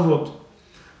corazón roto.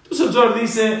 Entonces el Zohar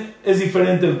dice, es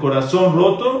diferente el corazón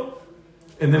roto.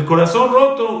 En el corazón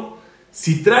roto,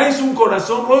 si traes un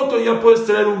corazón roto, ya puedes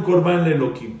traer un Korban de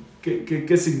Elokim.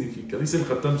 ¿Qué significa? Dice el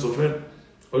Hatam Sofer,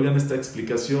 oigan esta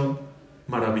explicación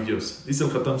maravillosa. Dice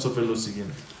el Hatam Sofer lo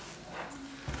siguiente.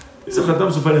 Dice el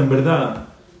Hatam Sofer, en verdad,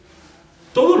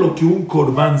 todo lo que un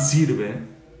Korban sirve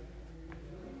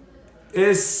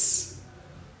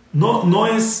no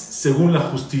es según la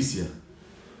justicia.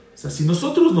 O sea, si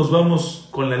nosotros nos vamos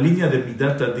con la línea de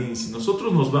Midat Adin, si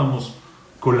nosotros nos vamos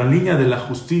con la línea de la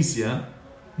justicia,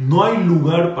 no hay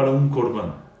lugar para un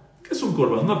Korban. ¿Qué es un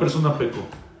Korban? Una persona pecó.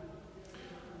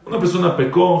 Una persona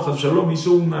pecó, Chas Shalom,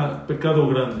 hizo un pecado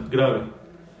grave.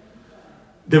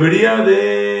 Debería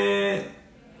de...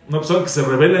 Una persona que se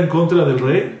rebela en contra del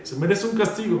rey, se merece un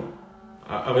castigo.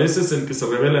 A veces el que se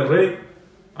rebela al rey,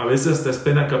 a veces hasta es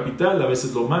pena capital, a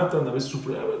veces lo matan, a veces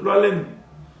sufre, lo alen.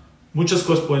 Muchas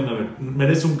cosas pueden haber,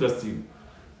 merece un castigo.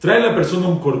 Trae la persona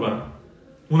un Korban,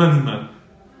 un animal.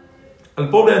 Al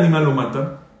pobre animal lo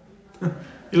matan.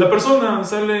 Y la persona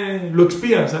lo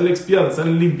expía, sale expiada,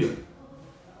 sale limpia.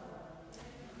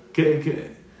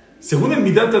 Que según el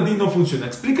Midat Adin no funciona.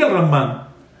 Explica el Ramban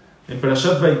en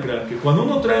Perashat Yitro que cuando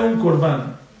uno trae un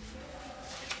Korban,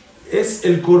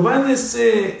 el Korban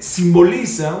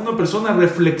simboliza, una persona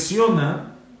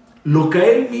reflexiona lo que a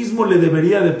él mismo le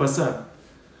debería de pasar.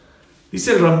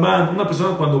 Dice el Ramban, una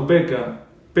persona cuando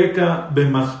peca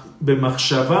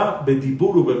bemachshava,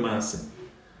 bedibur u bemaase.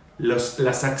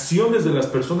 Las acciones de las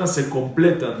personas se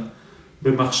completan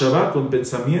bemachshava, con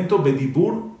pensamiento,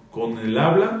 bedibur, con el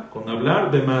habla, con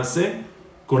hablar, bemaase,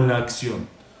 con la acción.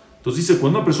 Entonces dice,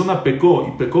 cuando una persona pecó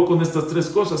y pecó con estas tres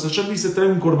cosas, Hashem dice, trae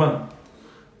un Korban,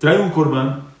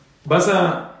 vas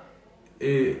a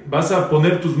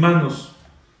poner tus manos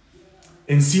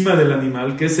encima del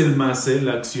animal, que es el maase,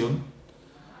 la acción,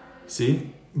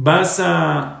 ¿sí? Vas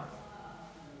a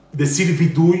decir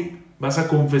vidui, vas a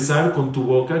confesar con tu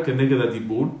boca, que neged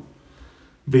adibur,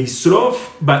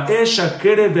 veisrof ba'esh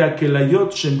hakere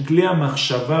ve'akelayot shem klea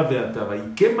machshava ve'atava,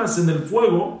 y quemas en el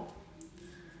fuego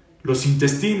los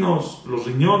intestinos, los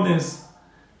riñones,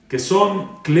 que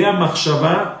son klea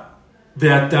machshava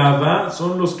ve'atava,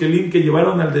 son los kelim que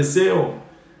llevaron al deseo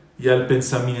y al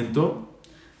pensamiento,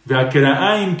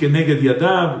 ve'akeraim que neged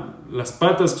yadav, las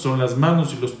patas, que son las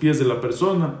manos y los pies de la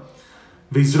persona.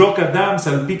 Veizrok Adam,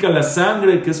 salpica la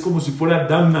sangre, que es como si fuera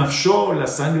Dam Nafsho, la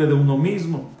sangre de uno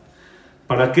mismo.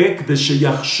 ¿Para qué?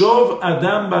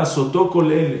 Adam ba'asotó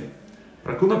kol ele.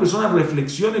 Para que una persona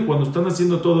reflexione cuando están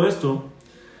haciendo todo esto.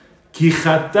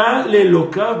 Kijata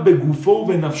lelokav begufo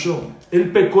benafsho.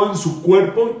 Él pecó en su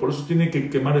cuerpo, y por eso tiene que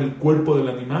quemar el cuerpo del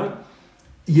animal,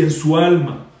 y en su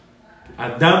alma.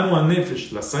 Adamu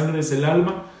anefesh, la sangre es el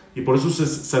alma, y por eso se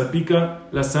salpica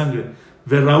la sangre.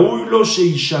 Lo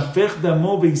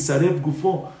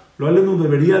aleno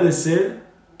debería de ser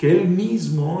que él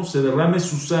mismo se derrame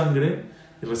su sangre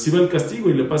y reciba el castigo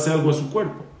y le pase algo a su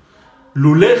cuerpo.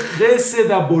 Lule gesed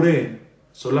abore,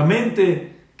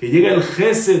 solamente que llega el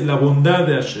gesed, la bondad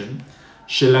de Hashem.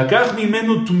 Shelakach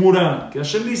mimenu tmura, que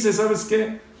Hashem dice, ¿sabes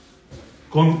qué?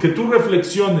 Con que tú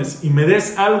reflexiones y me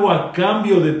des algo a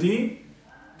cambio de ti,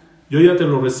 yo ya te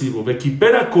lo recibo.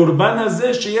 Vekipera korban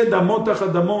hazeh sheyeh damo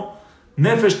tachat damo,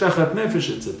 nefesh tachat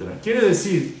nefesh, etc. Quiere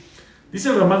decir, dice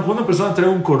el Ramán, cuando una persona trae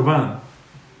un korban,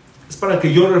 es para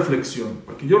que yo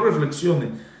reflexione,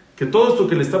 que todo esto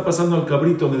que le está pasando al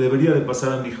cabrito me debería de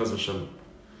pasar a mi hija Shalom.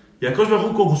 Y Akadosh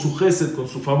Baruj Hu con su gesed, con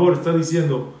su favor, está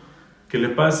diciendo que le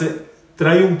pase,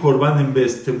 trae un korban en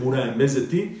vez, temura en vez de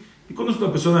ti, y cuando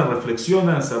una persona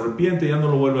reflexiona, se arrepiente, ya no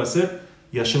lo vuelve a hacer,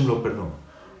 y Hashem lo perdona.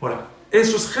 Ahora,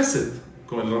 eso es Gesed,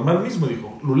 como el Ramán mismo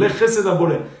dijo, Lule Gesed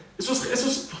Abore. Eso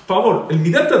es favor. El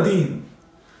Midat Adin,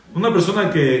 una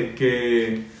persona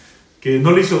que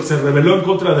no le hizo, se rebeló en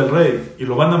contra del rey y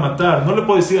lo van a matar, no le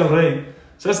puede decir al rey,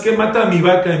 ¿sabes qué? Mata a mi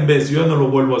vaca en vez, yo ya no lo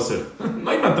vuelvo a hacer. No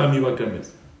hay mata a mi vaca en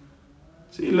vez.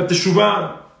 ¿Sí? La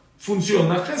Teshuvah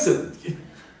funciona, Gesed.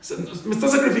 Me está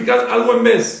sacrificando algo en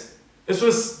vez. Eso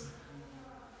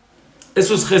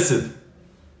es Gesed.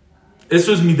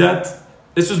 Eso es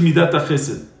Midat a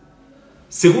Gesed.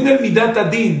 Según el Midat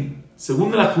Adin,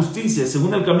 según la justicia,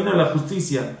 según el camino de la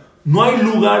justicia, no hay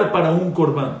lugar para un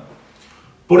Korban.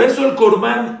 Por eso el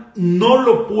Korban no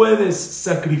lo puedes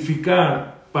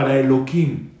sacrificar para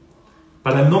Elohim,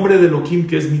 para el nombre de Elohim,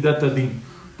 que es Midat Adin.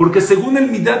 Porque según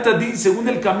el Midat Adin, según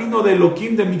el camino de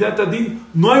Elohim, de Midat Adin,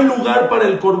 no hay lugar para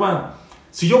el Korban.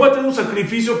 Si yo voy a tener un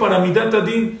sacrificio para Midat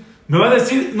Adin, me va a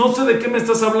decir, no sé de qué me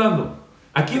estás hablando.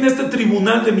 Aquí en este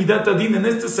tribunal de Midat Adin, en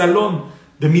este salón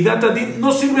de Midat Adin,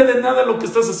 no sirve de nada lo que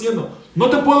estás haciendo. No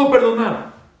te puedo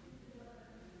perdonar.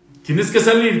 Tienes que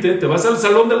salirte, te vas al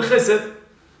salón del Gesed,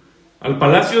 al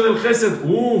palacio del Gesed.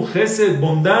 Gesed,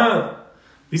 bondad.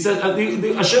 Dice,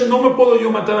 Hashem, no me puedo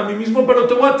yo matar a mí mismo, pero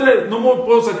te voy a traer, no me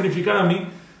puedo sacrificar a mí,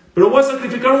 pero voy a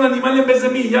sacrificar un animal en vez de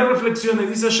mí. Ya reflexione.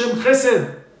 Dice Hashem, Gesed,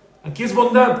 aquí es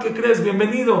bondad. ¿Qué crees?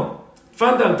 Bienvenido.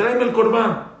 Fandal, tráeme el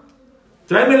Korban.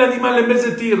 Tráeme el animal en vez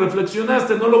de ti.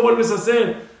 Reflexionaste, no lo vuelves a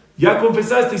hacer. Ya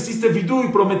confesaste, hiciste vidú y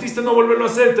prometiste no volverlo a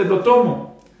hacer, te lo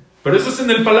tomo. Pero eso es en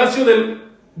el palacio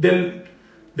del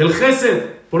Gesed.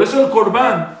 Por eso el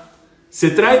Korban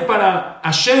se trae para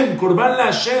Hashem, Korban la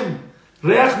Hashem,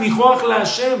 Reach Nihoach la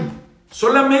Hashem,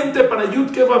 solamente para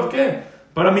Yud Ke Vav Ke,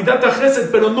 para Midat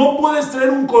Gesed, pero no puedes traer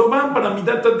un Korban para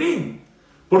Midat Adin,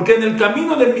 porque en el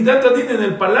camino del Midat Adin, en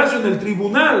el palacio, en el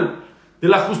tribunal de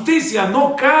la justicia,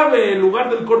 no cabe el lugar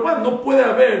del Korban, no puede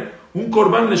haber un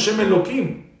Korban Leshem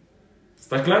Elohim.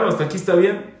 ¿Está claro? ¿Hasta aquí está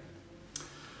bien?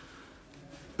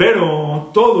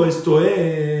 Pero todo esto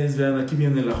es, vean, aquí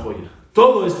viene la joya.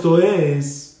 Todo esto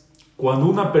es cuando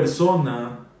una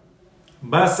persona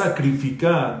va a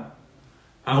sacrificar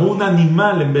a un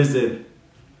animal en vez de él.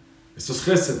 Eso es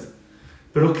Gesed.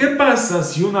 Pero ¿qué pasa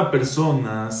si una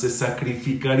persona se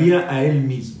sacrificaría a él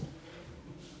mismo?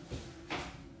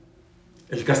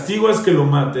 El castigo es que lo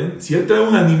maten. Si él trae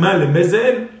un animal en vez de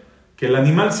él, que el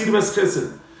animal sirva es Gesed.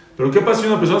 Pero ¿qué pasa si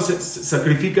una persona se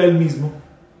sacrifica a él mismo?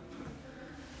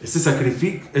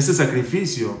 Ese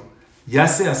sacrificio ya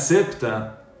se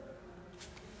acepta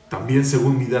también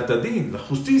según Midat Adin, la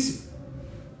justicia.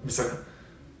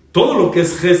 Todo lo que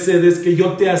es Gesed es que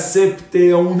yo te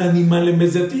acepte a un animal en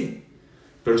vez de a ti.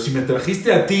 Pero si me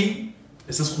trajiste a ti,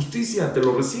 esa es justicia, te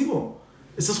lo recibo.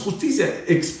 Esa es justicia,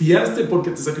 expiaste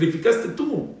porque te sacrificaste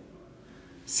tú.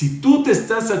 Si tú te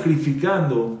estás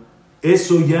sacrificando,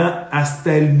 eso ya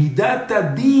hasta el Midat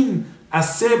Adin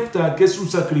acepta que es un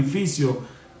sacrificio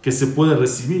que se puede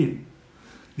recibir.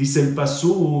 Dice el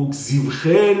Pasuk,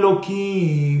 Zivche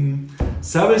Elohim.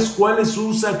 ¿Sabes cuál es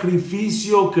un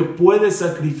sacrificio que puedes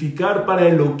sacrificar para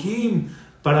Elohim,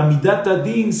 para Midat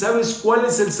Adin? ¿Sabes cuál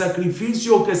es el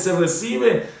sacrificio que se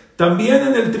recibe también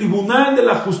en el tribunal de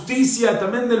la justicia,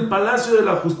 también en el palacio de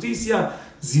la justicia?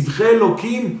 Zivche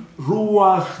Elohim,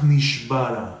 Ruach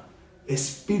Nishbara,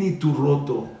 espíritu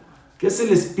roto. ¿Qué es el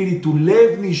espíritu?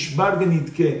 Lev Nishbar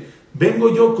Benitke.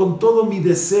 Vengo yo con todo mi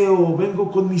deseo,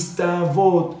 vengo con mis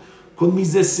ta'avot, con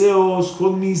mis deseos,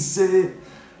 con mis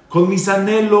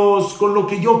anhelos, con lo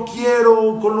que yo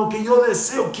quiero, con lo que yo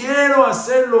deseo. Quiero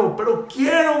hacerlo, pero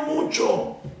quiero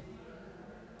mucho.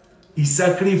 Y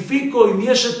sacrifico, y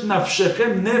mieshet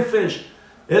nafshechem nefesh,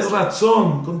 es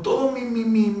razón, con todo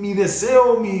mi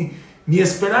deseo, mi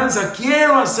esperanza,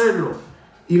 quiero hacerlo.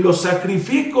 Y lo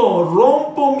sacrifico,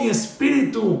 rompo mi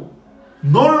espíritu.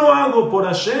 No lo hago por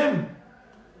Hashem.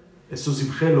 Eso es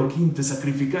Zivche Elohim, te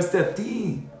sacrificaste a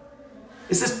ti.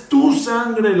 Esa es tu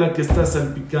sangre la que está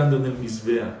salpicando en el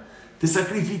Mizbeah. Te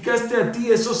sacrificaste a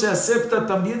ti, eso se acepta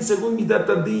también según Midat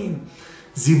Adin.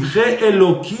 Zivche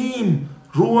Elohim,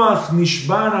 Ruach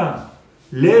Nishbara,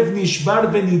 Lev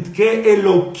Nishbar Benitke,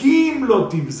 Elohim lo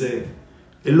tivze.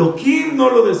 Elohim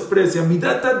no lo desprecia,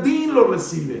 Midat Adin lo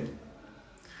recibe.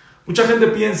 Mucha gente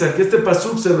piensa que este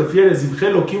pasuk se refiere a Zivche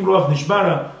Elohim Ruach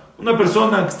Nishbara, una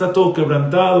persona que está todo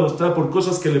quebrantado, está por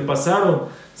cosas que le pasaron.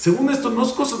 Según esto, no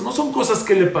son cosas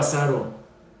que le pasaron.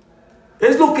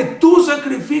 Es lo que tú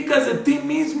sacrificas de ti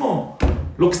mismo,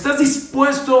 lo que estás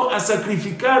dispuesto a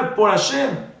sacrificar por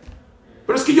Hashem.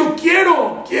 Pero es que yo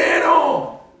quiero.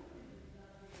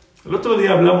 El otro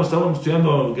día estábamos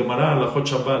estudiando Gemara, la Hot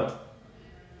Shabbat.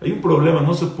 Hay un problema,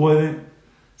 no se puede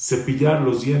cepillar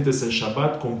los dientes en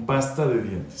Shabbat con pasta de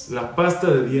dientes. La pasta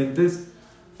de dientes,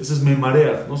 esa es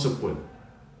memareach, no se puede.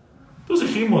 Entonces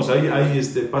dijimos, hay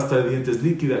pasta de dientes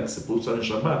líquida que se puede usar en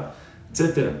Shabbat,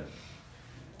 etc.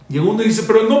 Y uno dice,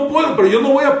 pero no puedo, pero yo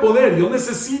no voy a poder, yo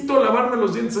necesito lavarme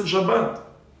los dientes en Shabbat.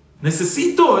 Me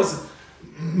siento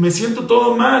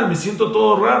todo mal, me siento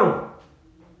todo raro.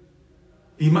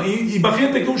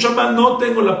 Imagínate que un Shabbat no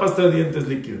tengo la pasta de dientes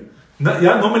líquida.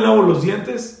 Ya no me lavo los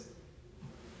dientes.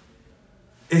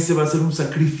 ese va a ser un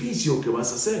sacrificio que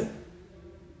vas a hacer.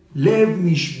 Lev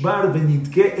nishbar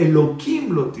venitke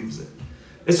elokim lo tivze.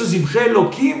 Eso es Zivche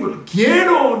elokim.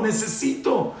 Quiero,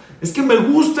 necesito. Es que me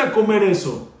gusta comer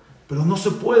eso. Pero no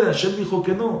se puede. Hashem dijo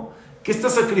que no. ¿Qué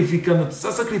estás sacrificando? Te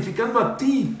estás sacrificando a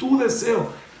ti, tu deseo.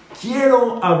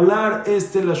 Quiero hablar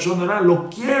lashon hara, lo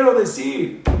quiero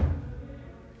decir.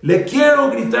 Le quiero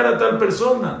gritar a tal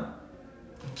persona.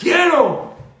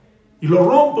 Quiero. Y lo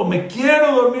rompo. Me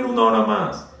quiero dormir 1 hora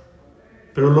más.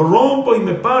 Pero lo rompo y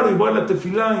me paro y voy a la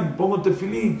tefilá y pongo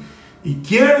tefilín. Y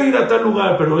quiero ir a tal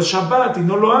lugar, pero es Shabbat y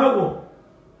no lo hago.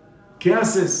 ¿Qué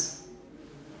haces?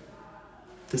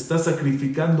 Te estás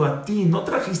sacrificando a ti. No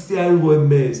trajiste algo en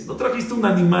vez. No trajiste un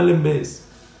animal en vez.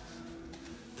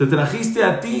 Te trajiste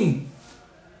a ti.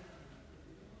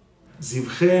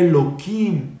 Zivche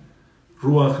Elokim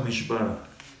Ruach Nishbara.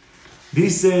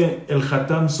 Dice el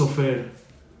Hatam Sofer,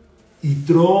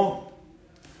 Yitro,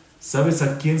 ¿sabes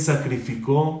a quién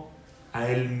sacrificó? A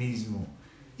él mismo.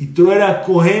 Yitro era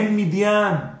Cohen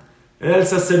Midian, era el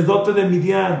sacerdote de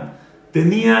Midian.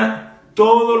 Tenía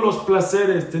todos los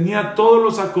placeres, tenía todos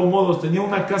los acomodos, tenía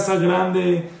una casa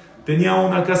grande, tenía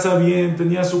una casa bien,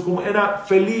 era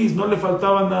feliz, no le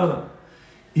faltaba nada.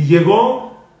 Y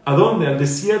llegó, ¿a dónde? Al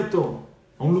desierto,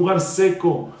 a un lugar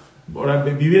seco, para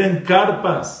vivir en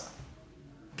carpas.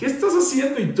 ¿Qué estás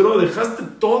haciendo, Yitro? ¿Dejaste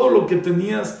todo lo que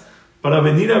tenías para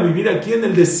venir a vivir aquí en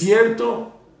el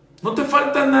desierto? No te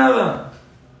falta nada.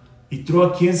 Yitro,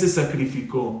 ¿a quién se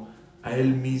sacrificó? A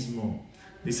él mismo.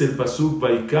 Dice el pasuk,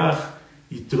 Vaikach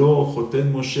Yitro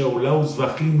Joten Moshe Olaus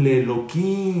Vachim Le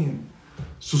Elokim.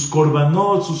 Sus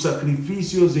korbanot, sus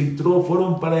sacrificios de Yitro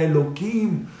fueron para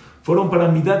Elokim, fueron para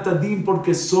Midat Adin,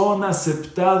 porque son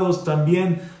aceptados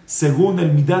también según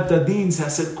el Midat Adin. Se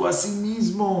acercó a sí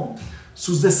mismo,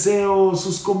 sus deseos,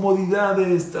 sus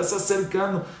comodidades, estás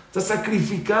acercando, estás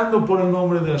sacrificando por el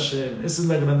nombre de Hashem. Esa es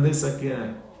la grandeza que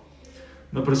hay.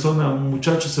 Una persona, un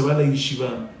muchacho se va a la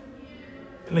yeshiva.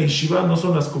 En la yeshiva no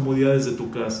son las comodidades de tu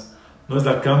casa. No es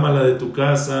la cama la de tu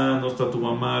casa, no está tu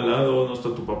mamá al lado, no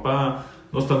está tu papá,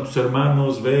 no están tus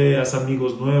hermanos, ve, haz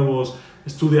amigos nuevos,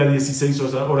 estudia 16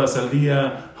 horas al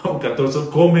día, o 14,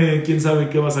 come, quién sabe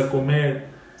qué vas a comer.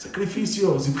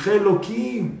 Sacrificio, Zivche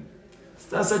Elokim.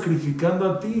 Estás sacrificando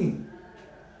a ti.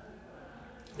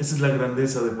 Esa es la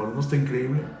grandeza de Paro. ¿No está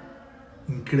increíble?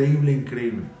 Increíble,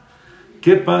 increíble.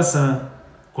 ¿Qué pasa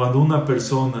cuando una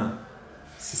persona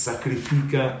se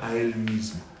sacrifica a él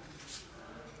mismo?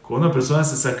 Cuando una persona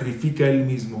se sacrifica a él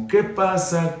mismo. ¿Qué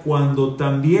pasa cuando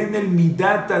también el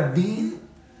Midat Adin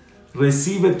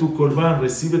recibe tu korban,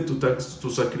 recibe tu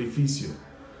sacrificio?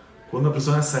 Cuando una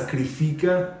persona se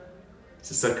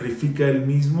sacrifica a él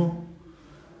mismo,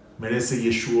 merece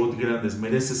yeshuot grandes,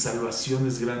 merece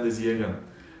salvaciones grandes,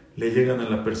 le llegan a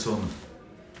la persona.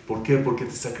 ¿Por qué? Porque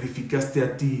te sacrificaste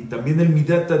a ti. También el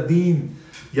Midat Adin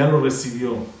ya lo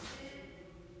recibió.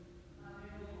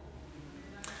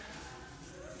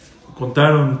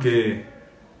 Contaron que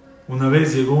una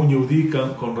vez llegó un yehudí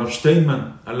con Rav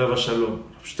Steinman, Alav Shalom.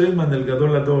 Rav Steinman, el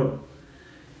Gadol Ador,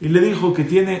 y le dijo que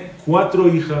tiene 4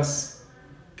 hijas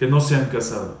que no se han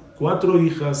casado. 4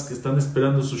 hijas que están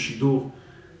esperando su shidur.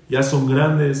 Ya son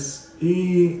grandes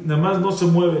y nada más no se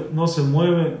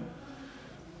mueve.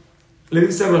 Le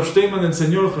dice a Rav Steinman, el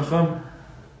señor Jajam,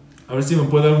 a ver si me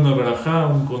puede dar una verajá,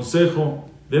 un consejo,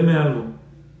 deme algo.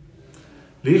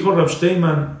 Le dijo Rav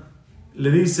Steinman, le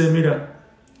dice, mira,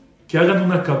 que hagan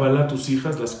una kabbalah tus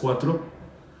hijas, las 4,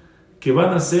 que van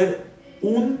a hacer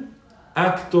un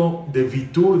acto de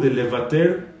vitur, de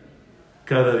levater,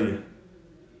 cada día.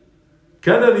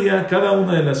 Cada día, cada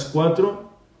una de las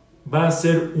 4 va a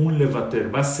hacer un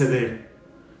levater, va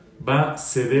a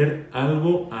ceder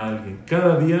algo a alguien.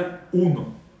 Cada día,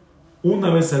 una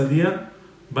vez al día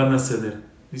van a ceder.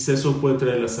 Dice, eso puede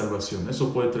traer la salvación,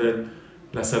 eso puede traer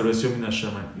la salvación en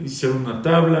Hashem. Hicieron una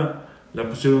tabla, la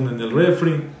pusieron en el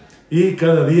refri y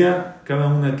cada día, cada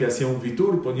una que hacía un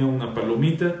vitur ponía una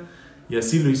palomita y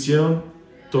así lo hicieron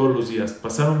todos los días.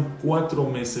 Pasaron 4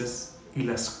 meses y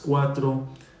las 4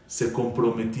 se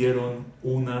comprometieron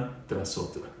una tras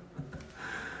otra.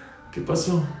 ¿Qué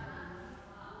pasó?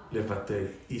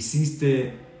 Levater.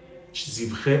 Hiciste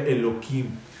Zivche Elokim.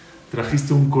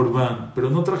 Trajiste un korban, pero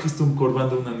no trajiste un korban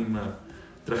de un animal.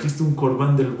 Trajiste un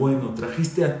korban del bueno.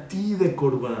 Trajiste a ti de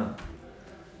korban.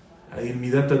 Ahí el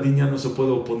Midat Adin ya no se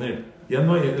puede oponer. Ya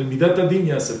no hay. El Midat Adin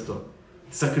ya aceptó.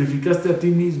 Sacrificaste a ti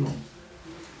mismo.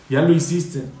 Ya lo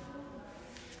hiciste.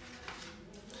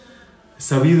 Es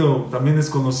sabido, también es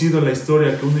conocido la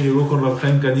historia que uno llegó con Rav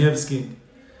Chaim Kanievsky,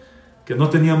 que no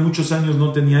tenía muchos años,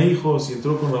 no tenía hijos, y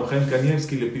entró con Rav Chaim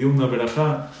Kanievsky y le pidió una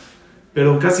verajá.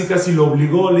 pero casi lo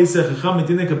obligó, le dice, Jajam, me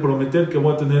tiene que prometer que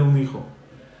voy a tener un hijo.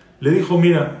 Le dijo,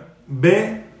 mira,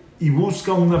 ve y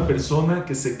busca una persona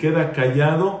que se queda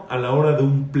callado a la hora de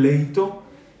un pleito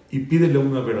y pídele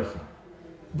una veraja.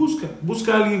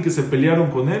 Busca a alguien que se pelearon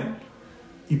con él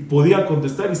y podía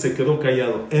contestar y se quedó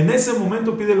callado. En ese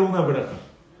momento pídele una veraja.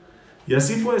 Y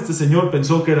así fue, este señor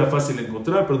pensó que era fácil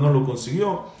encontrar, pero no lo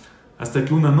consiguió. Hasta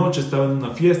que una noche estaba en una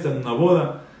fiesta, en una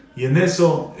boda, y en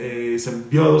eso se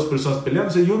vio a dos personas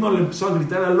peleándose, y uno le empezó a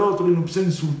gritar al otro, y lo empezó a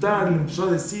insultar, y le empezó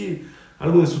a decir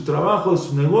algo de su trabajo, de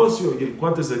su negocio, y el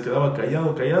cuate se quedaba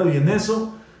callado, y en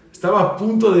eso estaba a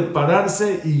punto de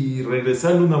pararse y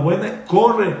regresarle una buena,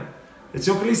 corre. El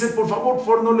señor que le dice, por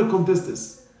favor, no le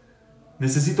contestes.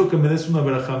 Necesito que me des una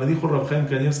verajá. Me dijo Rav Chaim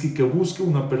Kanievski que busque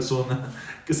una persona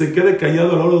que se quede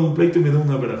callado a la hora de un pleito y me dé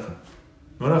una verajá.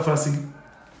 No era fácil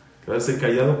quedarse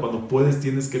callado cuando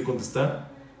tienes que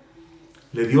contestar.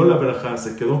 Le dio la verajá,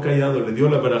 se quedó callado, le dio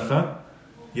la verajá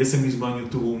y ese mismo año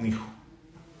tuvo un hijo.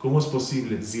 ¿Cómo es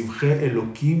posible? Zivje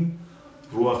Elokim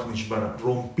Ruach Nishbara.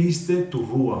 Rompiste tu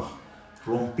Ruach,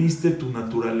 rompiste tu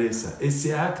naturaleza.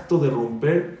 Ese acto de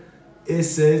romper,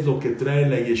 ese es lo que trae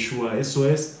la Yeshua, eso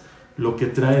es lo que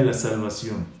trae la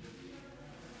salvación.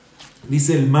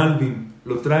 Dice el Malbim,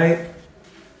 lo trae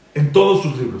en todos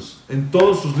sus libros, en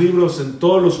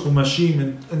todos los Humashim,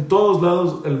 en todos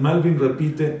lados el Malbim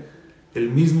repite el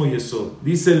mismo Yesod.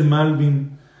 Dice el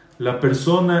Malbim, la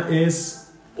persona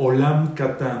es Olam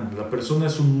Katan, la persona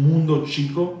es un mundo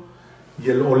chico y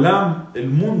el Olam, el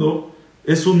mundo,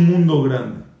 es un mundo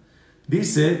grande.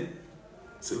 Dice,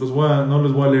 no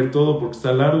les voy a leer todo porque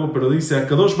está largo, pero dice,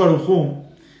 Akadosh Baruch Hu,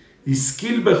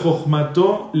 Iskil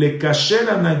bechokhmato lekasher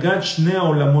anagat shnei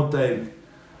haolamot hael.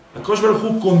 Akadosh Baruch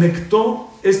Hu conectó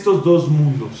estos dos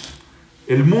mundos,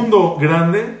 el mundo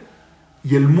grande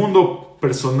y el mundo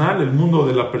personal, el mundo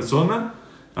de la persona.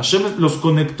 Hashem los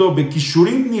conectó.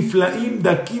 Bekishurim niflaim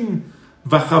dakim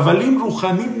vachavalim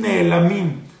ruchanim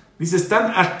neelamim. Dice,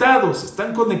 están atados,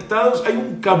 están conectados. Hay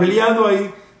un cableado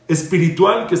ahí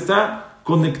espiritual que está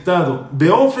conectado.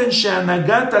 Beofen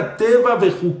sheanagat ateva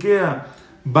vejukea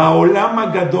baolam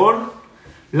agadol.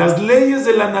 Las leyes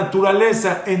de la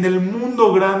naturaleza en el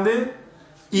mundo grande.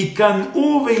 Y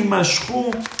kan'u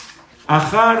veimashchu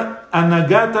achar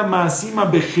anagata maasima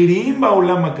bechirim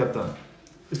baolam akatan.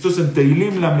 Esto es en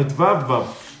Teilim Lamed Vav Vav.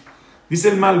 Dice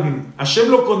el Malvin, Hashem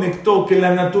lo conectó, que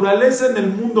la naturaleza en el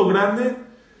mundo grande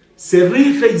se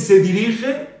rige y se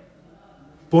dirige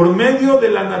por medio de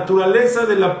la naturaleza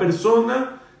de la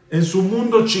persona en su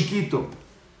mundo chiquito.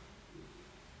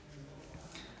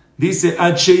 Dice,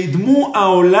 Acheidmu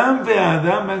aolam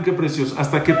ve'adam, vean qué precioso,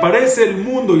 hasta que parece el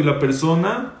mundo y la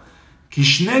persona,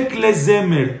 Kishnek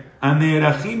lezemer,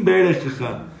 aneerachim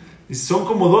be'erechecha. Son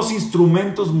como dos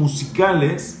instrumentos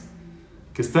musicales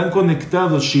que están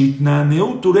conectados.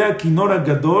 Sheitnaneu turea kinora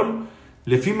gadol,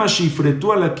 lefima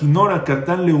shifretu a la kinora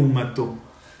katan leumato.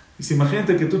 Dice,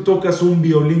 imagínate que tú tocas un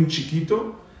violín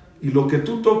chiquito y lo que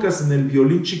tú tocas en el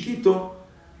violín chiquito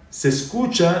se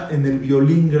escucha en el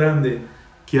violín grande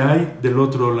que hay del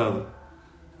otro lado.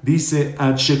 Dice,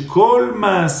 Achekol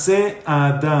maase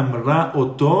adam ra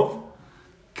o tov,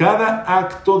 cada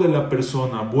acto de la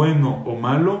persona, bueno o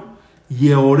malo,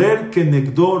 Yeorer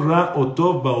kenegdo ra o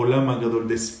tov baolam agadol,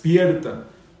 despierta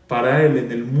para él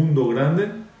en el mundo grande,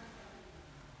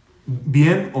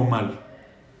 bien o mal.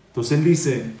 Entonces él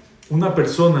dice, una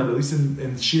persona, lo dice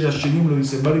en Shir Hashirim, lo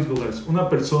dice en varios lugares, una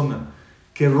persona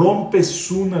que rompe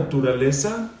su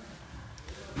naturaleza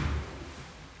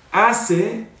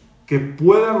hace que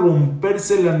pueda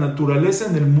romperse la naturaleza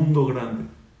en el mundo grande.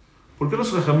 ¿Por qué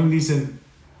los Jajamim dicen,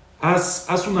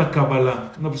 haz una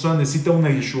Kabbalah? Una persona necesita una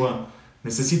Yeshua,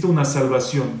 necesita una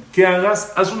salvación. ¿Qué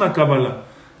hagas? Haz una Kabbalah.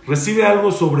 Recibe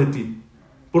algo sobre ti.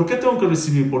 ¿Por qué tengo que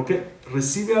recibir? Porque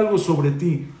recibe algo sobre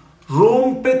ti.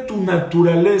 Rompe tu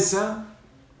naturaleza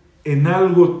en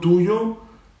algo tuyo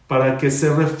para que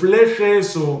se refleje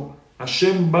eso.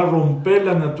 Hashem va a romper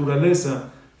la naturaleza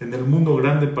en el mundo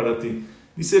grande para ti.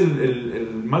 Dice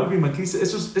el Malvim aquí,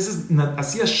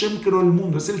 así Hashem creó el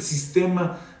mundo, es el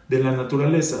sistema de la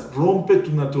naturaleza. Rompe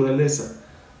tu naturaleza.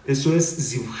 Eso es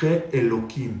Zivje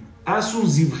Elokim. Haz un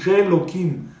Zivje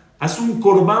Elokim. Haz un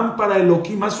Korban para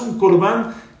Elokim. Haz un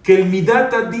Korban que el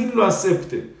Midat Adin lo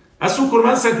acepte. Haz un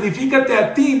Korban, sacrifícate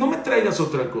a ti. No me traigas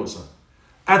otra cosa.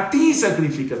 A ti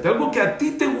sacrifícate. Algo que a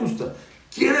ti te gusta.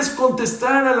 Quieres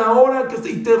contestar a la hora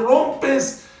y te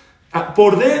rompes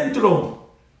por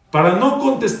dentro para no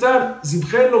contestar.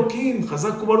 Zivje Elokim.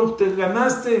 Hazak Baruch, te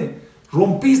ganaste.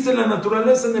 Rompiste la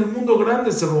naturaleza. En el mundo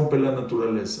grande se rompe la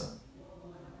naturaleza.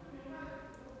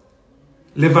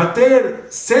 levater,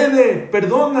 cede,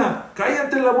 perdona,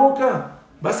 cállate la boca.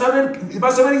 Vas a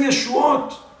ver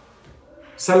Yeshuot.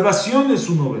 Salvaciones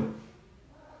uno ve.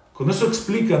 Con eso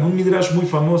explican un midrash muy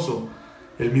famoso.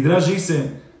 El midrash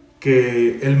dice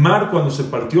que el mar, cuando se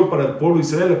partió para el pueblo de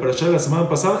Israel, para allá la semana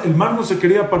pasada, el mar no se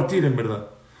quería partir en verdad.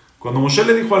 Cuando Moshe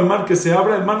le dijo al mar que se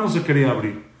abra, el mar no se quería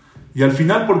abrir. Y al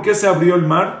final, ¿por qué se abrió el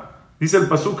mar? Dice el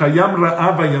pasuk, Hayam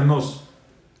ra'a vayanos.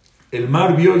 El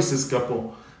mar vio y se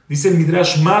escapó. Dice el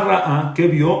midrash, Mar ra'a, ¿qué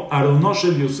vio? Aronosh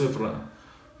el Yosef ra'a.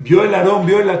 Vio el Aarón,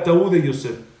 vio el ataúd de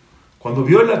Yosef. Cuando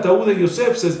vio el ataúd de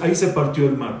Yosef, ahí se partió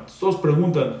el mar. Todos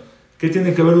preguntan, ¿qué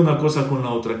tiene que ver una cosa con la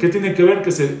otra? ¿Qué tiene que ver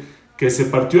que se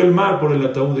partió el mar por el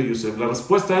ataúd de Yosef? La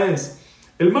respuesta es,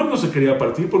 el mar no se quería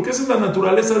partir, porque esa es la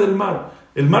naturaleza del mar.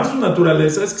 El mar, su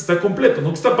naturaleza es que está completo, no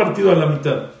que está partido a la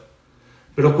mitad.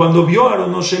 Pero cuando vio a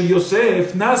Aronosh el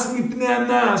Yosef, Nas mipnei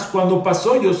anas, cuando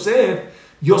pasó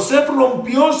Yosef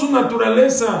rompió su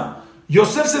naturaleza.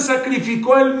 Yosef se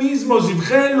sacrificó a él mismo,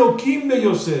 Zivje Elohim de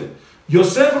Yosef.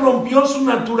 Yosef rompió su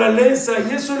naturaleza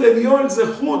y eso le dio el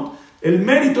zehut, el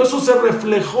mérito, eso se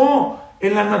reflejó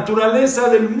en la naturaleza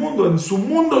del mundo, en su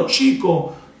mundo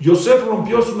chico. Yosef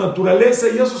rompió su naturaleza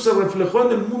y eso se reflejó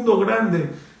en el mundo grande,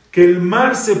 que el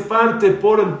mar se parte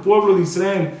por el pueblo de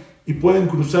Israel y pueden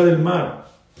cruzar el mar.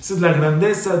 Esa es la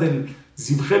grandeza del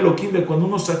Zivje Elohim, de cuando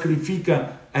uno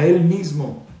sacrifica a él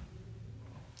mismo.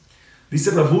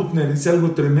 Dice Rav Hutner, dice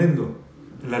algo tremendo.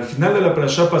 Al final de la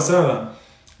Perasha pasada,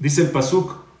 dice el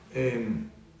pasuk,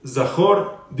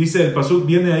 Zahor, dice el pasuk,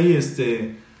 viene ahí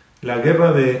la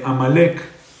guerra de Amalek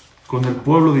con el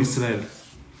pueblo de Israel.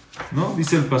 ¿No?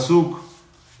 Dice el pasuk,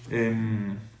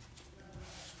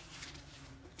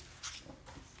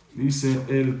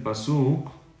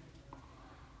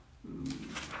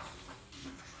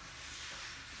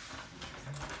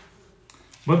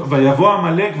 bueno, vayavo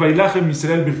Amalek vailachem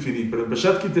Israel birfidim. Pero en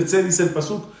Peshat Kitetze dice el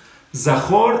pasuk,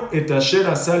 Zahor et asher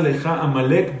asa lecha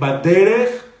Amalek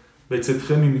baderech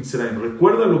betzetchem miMitzrayim.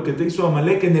 Recuerda lo que te hizo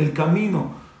Amalek en el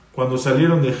camino cuando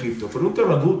salieron de Egipto. Pregunta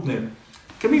Rav Hutner,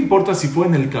 ¿qué me importa si fue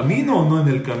en el camino o no en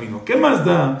el camino? ¿Qué más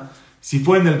da si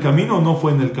fue en el camino o no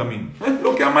fue en el camino?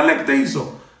 Lo que Amalek te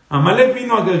hizo. Amalek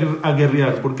vino a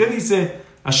guerrear. ¿Por qué dice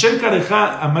asher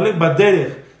karecha Amalek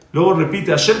baderech? Luego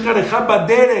repite asher karecha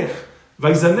baderech.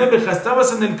 Vaizanebeja,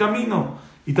 estabas en el camino.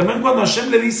 Y también cuando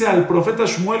Hashem le dice al profeta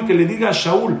Shmuel que le diga a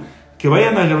Shaul que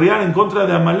vayan a guerrear en contra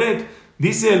de Amalek,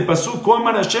 dice el pasuk,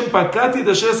 Koamar Hashem pakati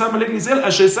de Asher Amalek Israel,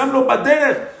 Asher Samlo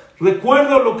baderech.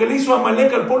 Recuerdo lo que le hizo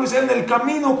Amalek al pueblo de Israel en el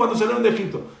camino cuando salieron de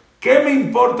Egipto. ¿Qué me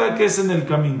importa que es en el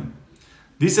camino?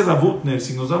 Dice Rav Hutner,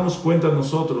 si nos damos cuenta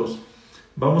nosotros,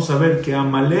 vamos a ver que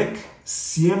Amalek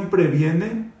siempre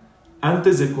viene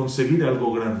antes de conseguir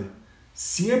algo grande.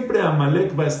 Siempre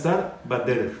Amalek va a estar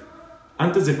baderech,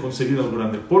 antes de conseguir algo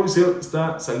grande. El pueblo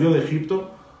salió de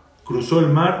Egipto, cruzó el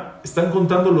mar, están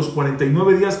contando los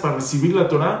 49 días para recibir la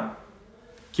Torah.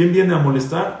 ¿Quién viene a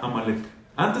molestar? Amalek.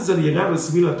 Antes de llegar a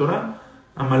recibir la Torah,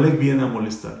 Amalek viene a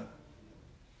molestar.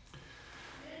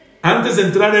 Antes de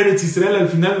entrar a Eretz Israel, al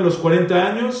final de los 40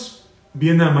 años,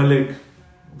 viene Amalek.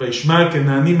 Veishma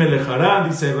Kenani Melechara,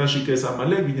 dice Rashi que es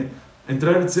Amalek, viene a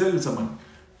entrar a Eretz Israel, es Amalek.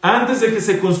 Antes de que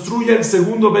se construya el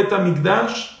segundo Bet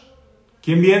HaMikdash,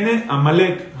 ¿quién viene?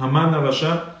 Amalek, Haman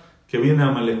Arasha, que viene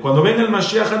Amalek. Cuando venga el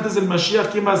Mashiach, antes del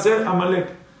Mashiach, ¿quién va a ser? Amalek.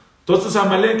 Entonces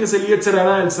Amalek es el Yetzer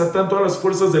Hara, el Satán, todas las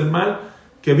fuerzas del mal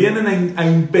que vienen a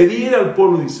impedir al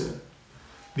pueblo de Israel.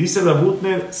 Dice Rav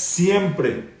Hutner,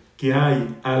 siempre que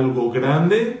hay algo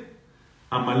grande,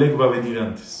 Amalek va a venir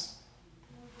antes.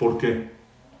 ¿Por qué?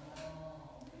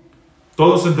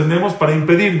 Todos entendemos, para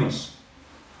impedirnos.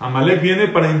 Amalek viene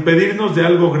para impedirnos de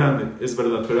algo grande, es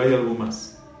verdad, pero hay algo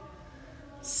más.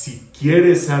 Si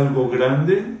quieres algo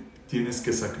grande, tienes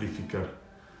que sacrificar.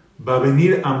 Va a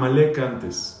venir Amalek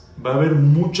antes, va a haber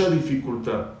mucha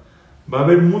dificultad, va a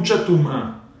haber mucha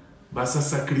tumá, vas a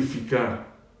sacrificar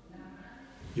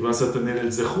y vas a tener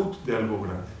el zehut de algo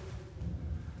grande.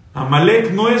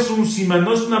 Amalek no es un simán,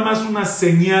 no es nada más una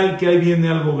señal que ahí viene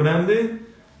algo grande,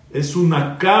 es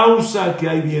una causa que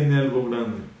ahí viene algo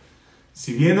grande.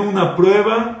 Si viene una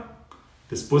prueba,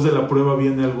 después de la prueba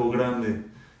viene algo grande.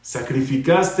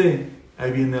 Sacrificaste,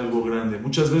 ahí viene algo grande.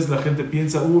 Muchas veces la gente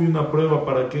piensa, una prueba,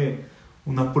 ¿para qué?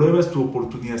 Una prueba es tu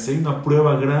oportunidad. Si hay una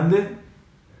prueba grande,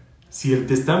 si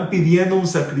te están pidiendo un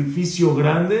sacrificio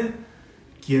grande,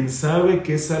 quien sabe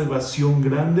qué salvación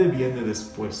grande viene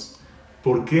después.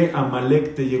 ¿Por qué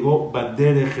Amalek te llegó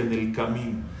baderech en el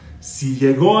camino? Si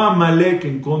llegó Amalek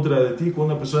en contra de ti,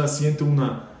 cuando una persona siente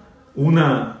una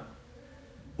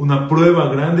prueba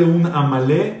grande, un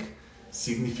Amalek,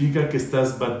 significa que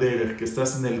estás baderech, que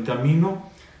estás en el camino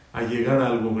a llegar a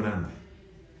algo grande.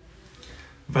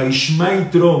 Vaishma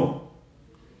Yitro.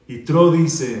 Yitro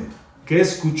dice, ¿qué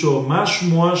escuchó?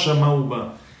 Mashmoa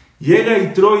Shamauba. Llega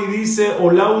Yitro y dice,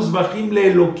 Olaus Bajim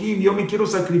le Elohim, yo me quiero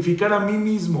sacrificar a mí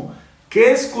mismo.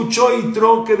 ¿Qué escuchó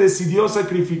Yitro que decidió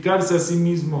sacrificarse a sí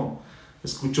mismo?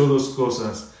 Escuchó dos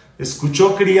cosas.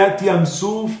 Escuchó Kriyat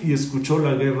Yamsuf y escuchó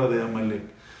la guerra de Amalek.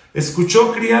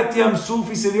 Escuchó Kriyat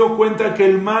Yamsuf y se dio cuenta que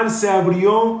el mar se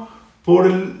abrió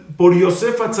por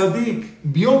Yosef Atzadik.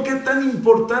 Vio qué tan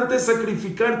importante es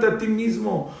sacrificarte a ti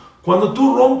mismo. Cuando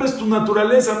tú rompes tu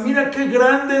naturaleza, mira qué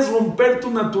grande es romper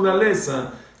tu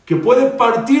naturaleza, que puede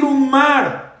partir un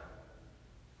mar.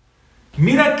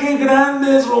 Mira qué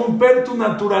grande es romper tu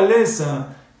naturaleza,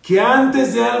 que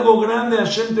antes de algo grande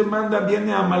Hashem te manda,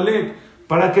 viene a Amalek,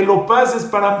 para que lo pases,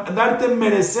 para darte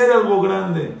merecer algo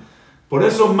grande. Por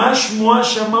eso, Mashmoa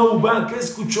Shamauba, que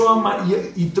escuchó a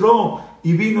Yitro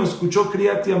y vino, escuchó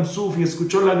Kriyat Yamsuf y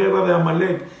escuchó la guerra de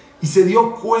Amalek y se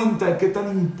dio cuenta qué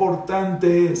tan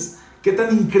importante es, qué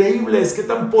tan increíble es, qué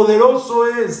tan poderoso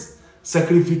es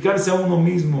sacrificarse a uno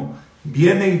mismo.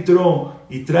 Viene Yitro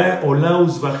y trae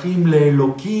Olaus Bajim le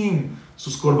Elohim.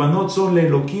 Sus korbanot son le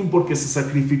Elohim porque se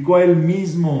sacrificó a él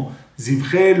mismo.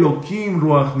 Zivje Elohim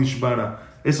Ruach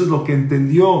Nishbara. Eso es lo que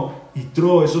entendió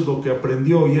Yitro, eso es lo que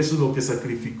aprendió y eso es lo que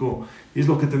sacrificó. Y es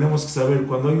lo que tenemos que saber.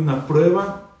 Cuando hay una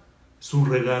prueba, es un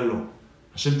regalo.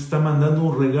 Hashem te está mandando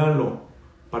un regalo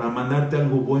para mandarte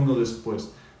algo bueno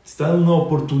después. Te está dando una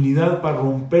oportunidad para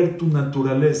romper tu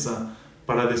naturaleza,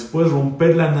 para después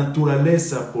romper la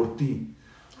naturaleza por ti.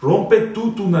 Rompe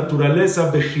tú tu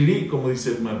naturaleza, Bejiri, como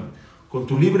dice el man. Con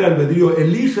tu libre albedrío,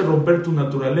 elige romper tu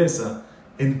naturaleza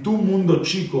en tu mundo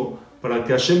chico, para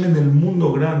que Hashem en el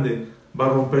mundo grande va a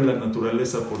romper la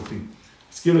naturaleza por ti.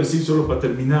 Les quiero decir, solo para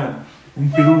terminar,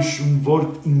 un pirush, un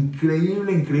vort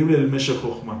increíble del Meshech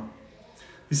Chochma.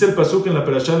 Dice el pasuk en la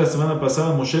Perasha la semana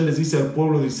pasada, Moshe les dice al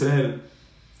pueblo de Israel,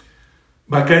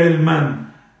 va a caer el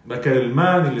man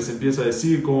y les empieza a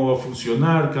decir cómo va a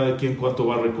funcionar, cada quien cuánto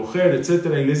va a recoger, etc.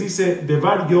 Y les dice,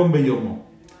 Devar Yom Beyomo,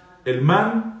 el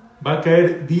man va a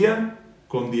caer día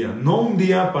con día, no un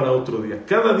día para otro día,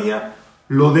 cada día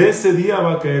lo de ese día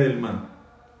va a caer el man.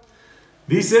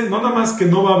 Dice, no nada más que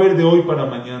no va a haber de hoy para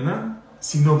mañana,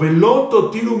 sino veloto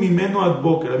tiru mimeno ad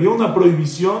boker. Había una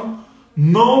prohibición,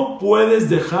 no puedes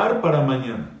dejar para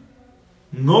mañana.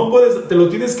 No puedes, te lo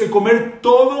tienes que comer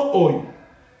todo hoy.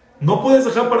 No puedes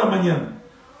dejar para mañana.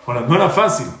 Ahora, no era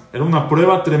fácil, era una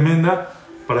prueba tremenda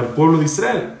para el pueblo de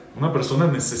Israel. Una persona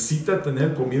necesita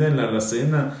tener comida en la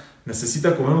alacena,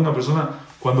 necesita comer una persona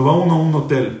cuando va uno a un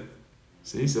hotel.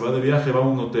 ¿Sí? Se va de viaje, va a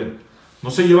un hotel. No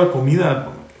se lleva comida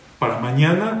para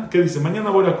mañana. ¿Qué dice?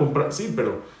 Mañana voy a comprar. Sí,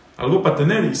 pero algo para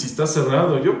tener. Y si está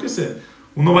cerrado, yo qué sé.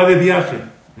 Uno va de viaje,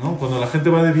 ¿no? Cuando la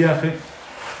gente va de viaje,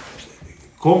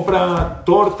 compra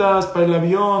tortas para el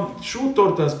avión.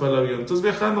 Tortas para el avión. Estás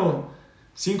viajando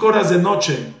 5 horas de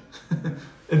noche.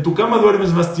 En tu cama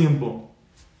duermes más tiempo.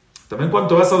 También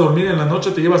cuando vas a dormir en la noche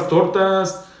te llevas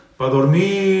tortas para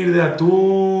dormir, de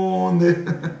atún,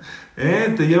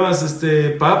 te llevas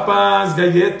papas,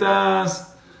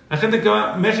 galletas. La gente que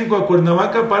va a México, a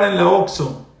Cuernavaca, para en la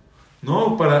Oxxo.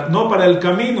 No para el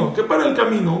camino. ¿Qué para el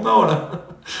camino? 1 hora.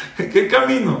 ¿Qué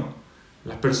camino?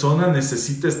 La persona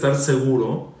necesita estar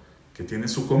seguro que tiene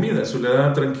su comida. Eso le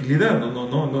da tranquilidad.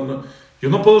 No. Yo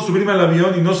no puedo subirme al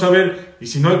avión y no saber, y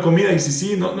si no hay comida, y si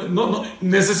sí, no.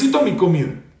 Necesito mi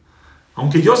comida.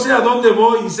 Aunque yo sé a dónde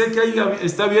voy y sé que ahí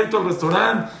está abierto el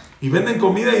restaurante y venden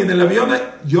comida y en el avión,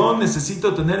 yo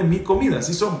necesito tener mi comida.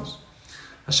 Así somos.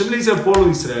 Hashem le dice al pueblo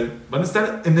de Israel, van a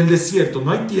estar en el desierto,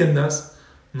 no hay tiendas,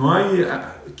 no hay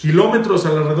kilómetros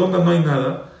a la redonda, no hay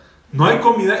nada, no hay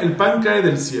comida, el pan cae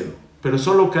del cielo, pero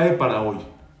solo cae para hoy.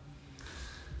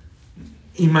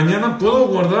 Y mañana puedo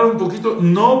guardar un poquito.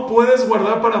 No puedes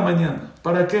guardar para mañana.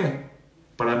 ¿Para qué?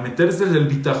 Para meterse en el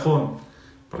bitajón,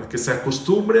 para que se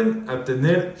acostumbren a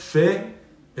tener fe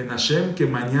en Hashem que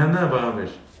mañana va a haber.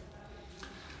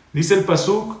 Dice el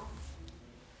pasuk,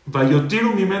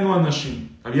 Vayotiru mimenu anashim.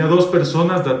 Había 2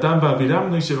 personas, Datán y Abiram,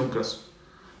 no hicieron caso.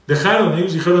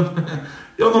 Ellos dijeron,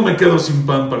 yo no me quedo sin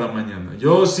pan para mañana.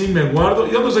 Yo sí me guardo,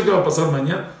 yo no sé qué va a pasar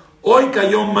mañana. Hoy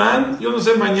cayó man, yo no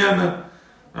sé mañana.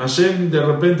 Hashem de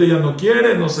repente ya no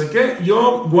quiere, no sé qué,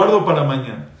 yo guardo para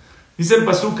mañana. Dice el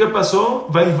pasuk, ¿qué pasó?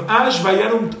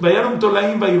 Vayarum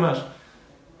tolaim vaivash.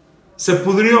 Se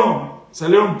pudrió,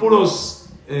 salieron puros,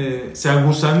 se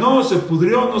aguzanó, se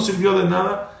pudrió, no sirvió de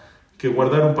nada, que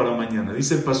guardaron para mañana.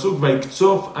 Dice el pasuk,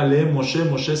 Vaiktsov aleem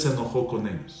Moshe se enojó con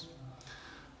ellos.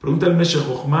 Pregunta el Meshech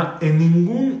Chochma, en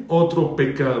ningún otro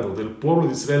pecado del pueblo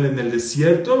de Israel en el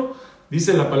desierto,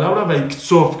 dice la palabra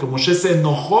Vaiktsov, que Moshe se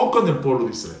enojó con el pueblo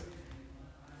de Israel.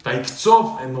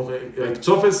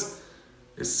 Vaiktzof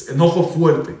es enojo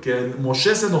fuerte, que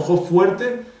Moshe se enojó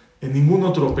fuerte en ningún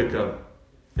otro pecado.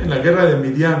 En la guerra de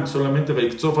Midian, solamente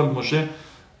Vaiktzof al Moshe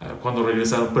cuando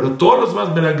regresaron. Pero todos los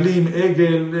más, Meraglim,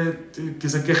 Egel, que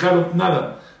se quejaron,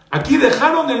 nada. Aquí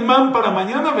dejaron el man para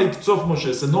mañana, Vaiktzof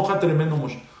Moshe, se enoja tremendo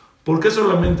Moshe. ¿Por qué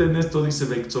solamente en esto dice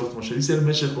Vaiktzof Moshe? Dice el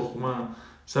Meshech Chochma.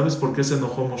 ¿Sabes por qué se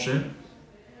enojó Moshe?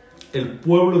 El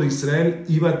pueblo de Israel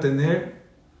iba a tener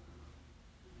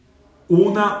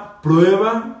una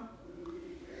prueba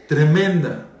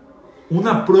tremenda.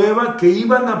 Una prueba que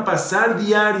iban a pasar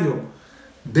diario.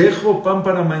 ¿Dejo pan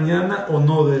para mañana o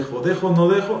no dejo? ¿Dejo o no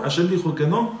dejo? Hashem dijo que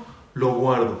no, lo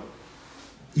guardo.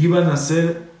 Iban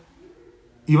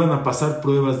a pasar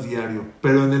pruebas diario.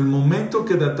 Pero en el momento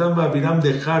que Datán y Abiram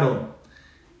dejaron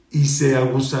y se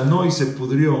agusanó y se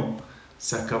pudrió,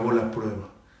 se acabó la prueba.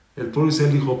 El pueblo de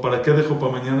Israel dijo, ¿para qué dejo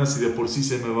para mañana si de por sí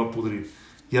se me va a pudrir?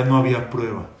 Ya no había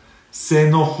prueba. Se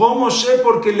enojó Moshe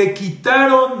porque le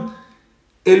quitaron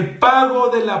el pago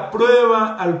de la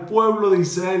prueba al pueblo de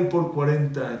Israel por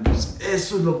 40 años.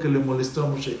 Eso es lo que le molestó a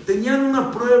Moshe. Tenían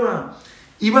una prueba.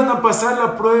 Iban a pasar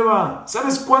la prueba.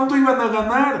 ¿Sabes cuánto iban a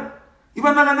ganar?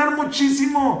 Iban a ganar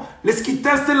muchísimo. Les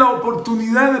quitaste la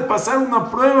oportunidad de pasar una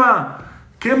prueba.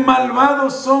 ¡Qué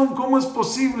malvados son! ¿Cómo es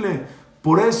posible?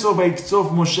 Por eso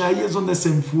Vaiktzof Moshe, ahí es donde se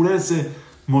enfurece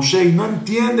Moshe y no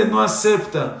entiende, no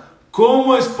acepta.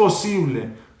 ¿Cómo es posible?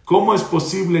 ¿Cómo es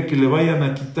posible que le vayan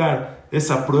a quitar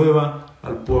esa prueba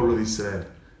al pueblo de Israel?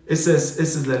 Esa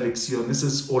es la lección. Esa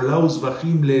es Olaus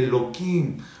Bajim le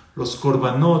Elohim. Los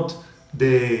Korbanot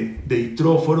de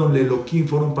Yitro fueron le Elohim,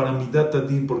 fueron para Midat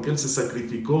Adin, porque él se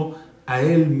sacrificó, a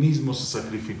él mismo se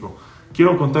sacrificó.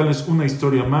 Quiero contarles una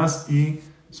historia más y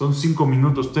son 5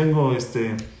 minutos. Tengo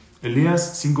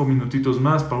Elías, 5 minutitos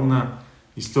más para una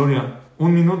historia. ¿1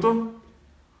 minuto?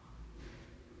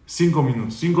 5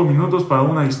 minutos. 5 minutos para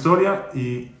una historia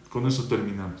y con eso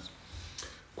terminamos.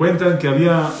 Cuentan que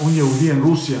había un yehudí en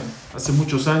Rusia hace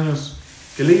muchos años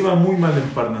que le iba muy mal en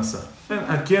Parnasá.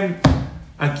 ¿A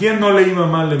quién no le iba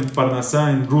mal en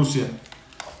Parnasá en Rusia?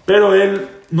 Pero él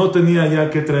no tenía ya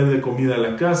que traer de comida a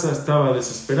la casa, estaba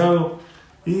desesperado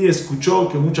y escuchó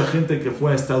que mucha gente que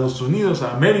fue a Estados Unidos,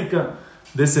 a América,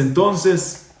 de ese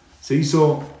entonces se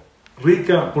hizo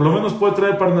rica, por lo menos puede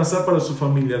traer Parnasá para su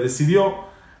familia.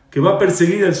 Decidió que va a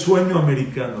perseguir el sueño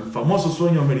americano, el famoso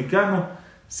sueño americano.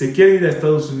 Se quiere ir a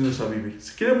Estados Unidos a vivir.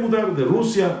 Se quiere mudar de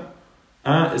Rusia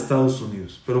a Estados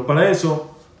Unidos. Pero para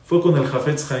eso fue con el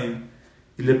Jafetz Haim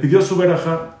y le pidió su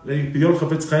verajá. Le pidió el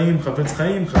Jafetz Haim,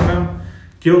 Jajam,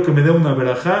 quiero que me dé una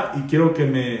verajá y quiero que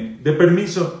me dé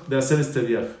permiso de hacer este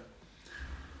viaje.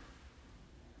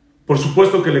 Por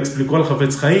supuesto que le explicó al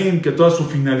Jafetz Haim que toda su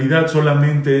finalidad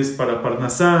solamente es para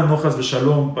Parnasá, Nojas de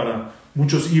Shalom,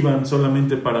 muchos iban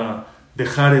solamente para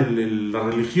dejar la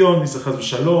religión, dice Haz de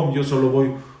Shalom, yo solo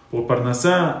voy por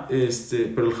Parnasá,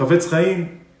 pero el Jafetz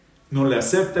Haim no le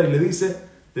acepta y le dice,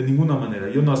 de ninguna manera,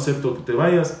 yo no acepto que te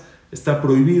vayas, está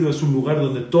prohibido, es un lugar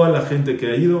donde toda la gente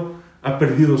que ha ido ha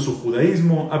perdido su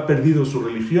judaísmo, ha perdido su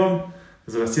religión.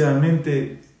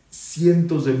 Desgraciadamente,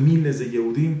 cientos de miles de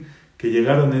Yehudim que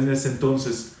llegaron en ese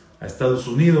entonces a Estados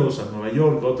Unidos, a Nueva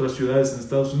York, a otras ciudades en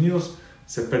Estados Unidos,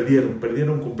 se perdieron,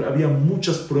 había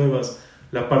muchas pruebas.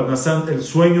 La Parnasá, el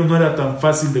sueño no era tan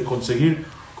fácil de conseguir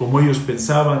como ellos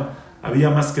pensaban.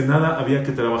 Había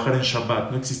que trabajar en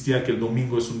Shabbat. No existía que el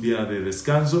domingo es un día de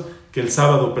descanso, que el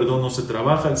sábado, no se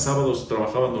trabaja, el sábado se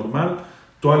trabajaba normal.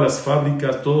 Todas las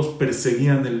fábricas, todos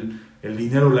perseguían el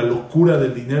dinero, la locura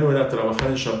del dinero era trabajar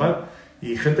en Shabbat.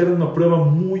 Y gente, era una prueba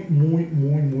muy, muy,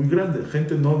 muy, muy grande.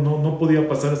 Gente no podía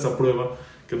pasar esa prueba,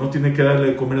 que no tiene que darle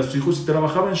de comer a sus hijos y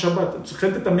trabajaba en Shabbat. Entonces,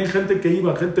 gente que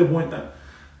iba, gente buena,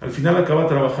 al final acaba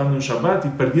trabajando en Shabbat y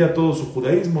perdía todo su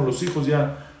judaísmo, los hijos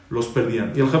ya los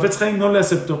perdían. Y el Jafetz Haim no le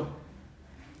aceptó.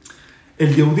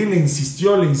 El Yehudí le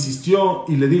insistió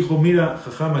y le dijo, mira,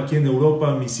 Jajam, aquí en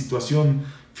Europa mi situación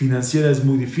financiera es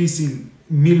muy difícil,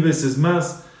 1000 veces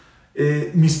más.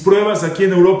 Mis pruebas aquí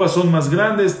en Europa son más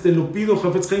grandes, te lo pido,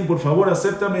 Jafetz Haim, por favor,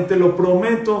 acéptame, te lo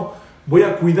prometo, voy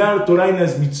a cuidar Torah y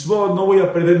las mitzvot, no voy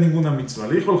a perder ninguna mitzvah.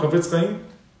 Le dijo el Jafetz Haim,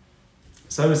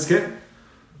 ¿sabes qué?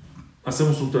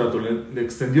 Hacemos un trato. Le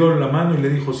extendió la mano y le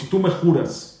dijo, si tú me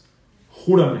juras,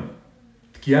 júrame,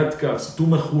 si tú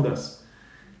me juras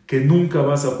que nunca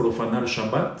vas a profanar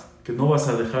Shabbat, que no vas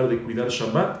a dejar de cuidar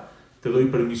Shabbat, te doy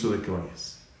permiso de que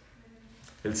vayas.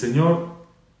 El Señor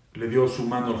le dio su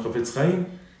mano al Jafetz Haim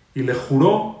y le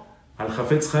juró al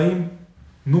Jafetz Haim,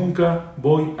 nunca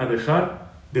voy a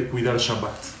dejar de cuidar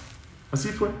Shabbat. Así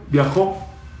fue.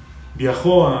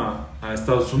 Viajó a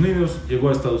Estados Unidos, llegó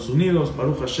a Estados Unidos,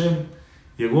 Baruch Hashem,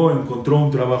 encontró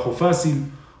un trabajo fácil,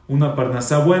 una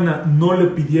parnasá buena. No le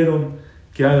pidieron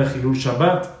que haga Hilul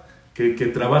Shabbat, que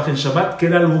trabaje en Shabbat, que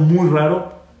era algo muy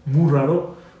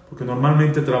raro, porque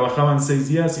normalmente trabajaban 6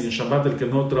 días y en Shabbat el que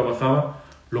no trabajaba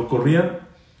lo corrían.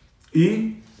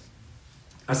 Y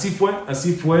así fue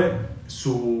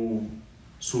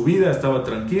su vida, estaba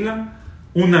tranquila.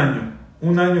 Un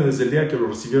año desde el día que lo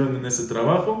recibieron en ese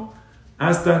trabajo,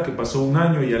 hasta que pasó un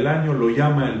año, y al año lo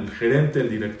llama el gerente, el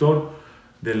director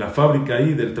de la fábrica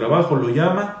ahí, del trabajo, lo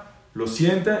llama, lo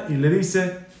sienta y le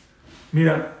dice: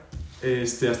 mira,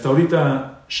 hasta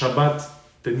ahorita Shabbat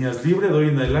tenías libre, de hoy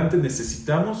en adelante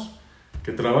necesitamos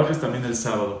que trabajes también el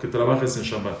sábado, que trabajes en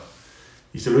Shabbat.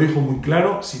 Y se lo dijo muy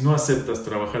claro: si no aceptas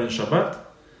trabajar en Shabbat,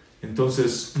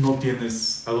 entonces no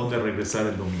tienes a dónde regresar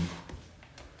el domingo.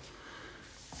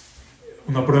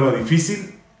 Una prueba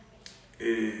difícil,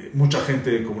 mucha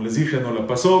gente, como les dije, no la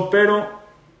pasó, pero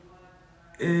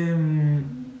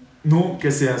no,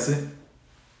 ¿qué se hace?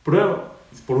 Prueba.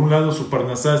 Por un lado su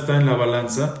parnasá está en la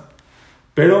balanza,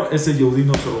 pero ese yehudí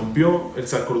no se rompió. Él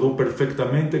se acordó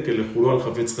perfectamente que le juró al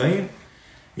Hafetz Haim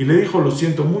y le dijo: lo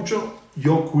siento mucho,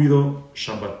 yo cuido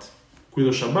Shabbat,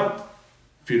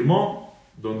 firmó,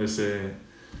 donde se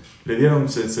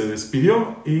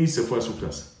despidió y se fue a su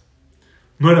casa.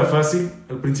 No era fácil,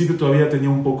 al principio todavía tenía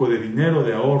un poco de dinero,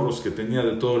 de ahorros que tenía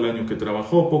de todo el año que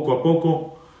trabajó. Poco a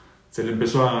poco se le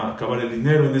empezó a acabar el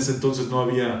dinero. En ese entonces no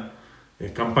había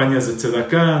campañas de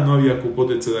tzedaká, no había cupot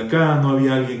de tzedaká, no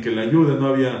había alguien que le ayude, no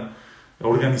había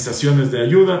organizaciones de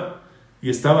ayuda, y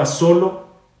estaba solo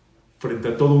frente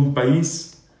a todo un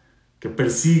país que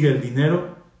persigue el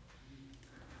dinero,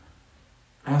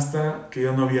 hasta que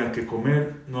ya no había que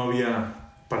comer, no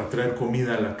había para traer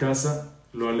comida a la casa.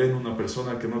 Lo alena una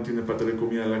persona que no tiene para traer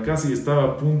comida a la casa y estaba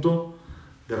a punto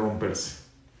de romperse.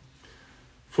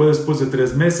 Fue después de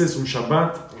 3 meses, un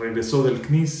Shabbat, regresó del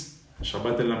Knis,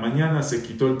 Shabbat en la mañana, se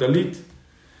quitó el talit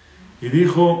y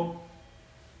dijo: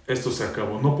 esto se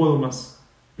acabó, no puedo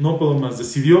más.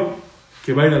 Decidió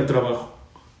que va a ir al trabajo,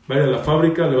 va a ir a la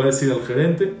fábrica, le va a decir al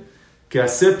gerente que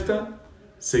acepta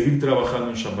seguir trabajando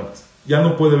en Shabbat. Ya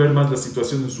no puede ver más la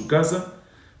situación en su casa,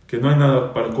 que no hay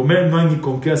nada para comer, no hay ni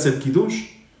con qué hacer kiddush.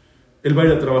 Él va a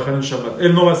ir a trabajar en Shabbat.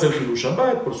 Él no va a hacer Hilul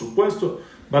Shabbat, por supuesto,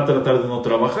 va a tratar de no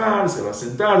trabajar, se va a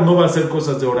sentar, no va a hacer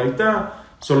cosas de oraitá,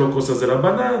 solo cosas de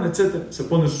Rabbanán, etc. Se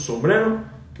pone su sombrero,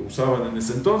 que usaban en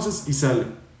ese entonces, y sale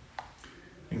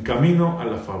en camino a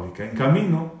la fábrica. En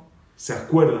camino se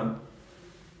acuerda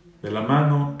de la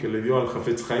mano que le dio al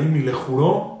Hafetz Haim y le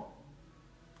juró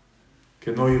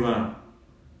que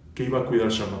iba a cuidar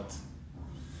Shabbat.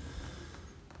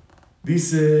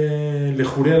 Dice: le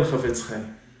juré al Hafetz Haim,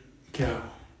 ¿qué hago?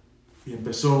 Y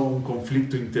empezó un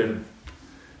conflicto interno.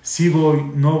 Si voy,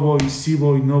 no voy, si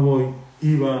voy, no voy.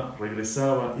 Iba,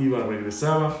 regresaba.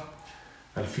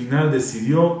 Al final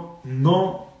decidió: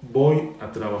 no voy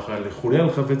a trabajar. Le juré al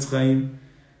Hafetz Haim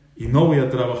y no voy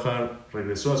a trabajar.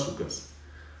 Regresó a su casa.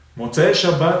 Motzei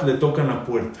Shabbat le tocan la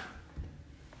puerta.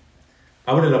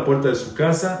 Abre la puerta de su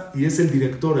casa y es el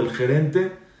director, el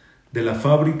gerente de la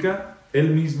fábrica.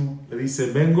 Él mismo le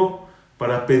dice: vengo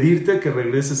para pedirte que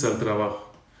regreses al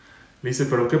trabajo. Le dice: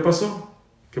 ¿pero qué pasó?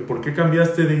 ¿Por qué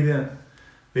cambiaste de idea?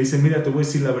 Le dice: mira, te voy a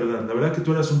decir la verdad que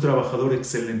tú eras un trabajador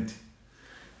excelente.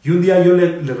 Y un día yo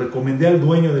le recomendé al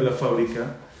dueño de la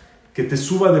fábrica que te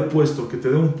suba de puesto, que te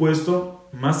dé un puesto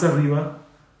más arriba,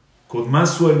 con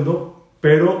más sueldo,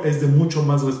 pero es de mucho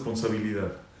más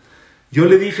responsabilidad. Yo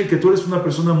le dije que tú eres una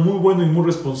persona muy buena y muy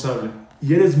responsable,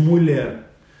 y eres muy leal.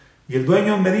 Y el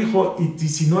dueño me dijo: y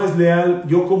si no es leal,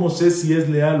 ¿yo cómo sé si es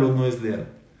leal o no es leal?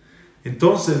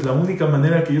 Entonces, la única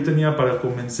manera que yo tenía para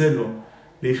convencerlo,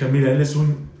 le dije: mira, él es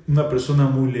una persona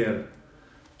muy leal.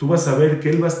 Tú vas a ver que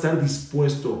él va a estar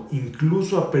dispuesto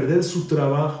incluso a perder su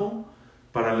trabajo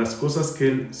para las cosas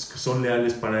que son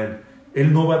leales para él.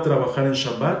 Él no va a trabajar en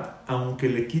Shabbat, aunque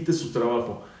le quite su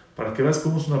trabajo, para que veas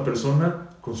cómo es una persona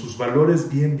con sus valores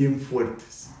bien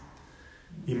fuertes.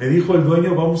 Y me dijo el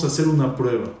dueño: vamos a hacer una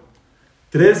prueba.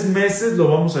 3 meses lo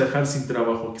vamos a dejar sin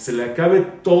trabajo, que se le acabe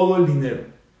todo el dinero.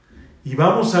 Y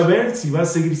vamos a ver si va a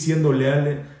seguir siendo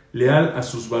leal a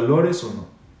sus valores o no.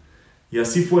 Y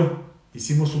así fue.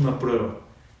 Hicimos una prueba.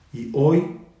 Y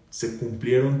hoy se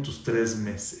cumplieron tus 3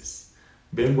 meses.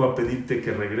 Vengo a pedirte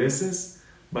que regreses.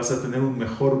 Vas a tener un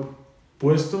mejor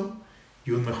puesto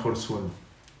y un mejor sueldo.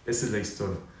 Esa es la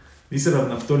historia. Dice Rav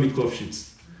Naftali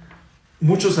Kovshitz: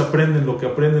 muchos lo que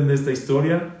aprenden de esta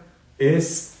historia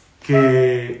es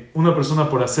que una persona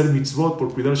por hacer mitzvot,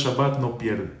 por cuidar Shabbat, no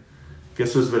pierde. Que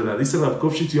eso es verdad. Dice Rav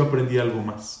Kovshitz: yo aprendí algo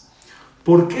más.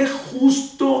 ¿Por qué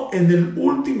justo en el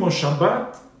último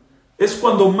Shabbat es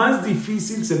cuando más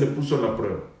difícil se le puso la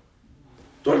prueba?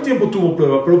 Todo el tiempo tuvo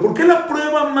prueba. Pero ¿por qué la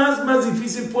prueba más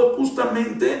difícil fue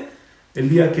justamente el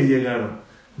día que llegaron?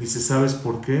 Dice, ¿sabes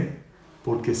por qué?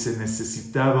 Porque se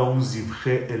necesitaba un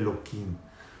Zivje Elohim.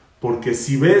 Porque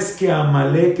si ves que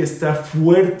Amalek está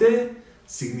fuerte,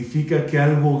 significa que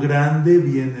algo grande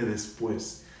viene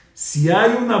después. Si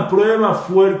hay una prueba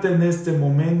fuerte en este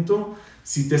momento,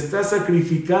 si te estás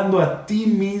sacrificando a ti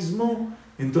mismo,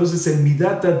 entonces el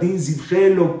Midat Adin Zivje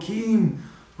Elohim,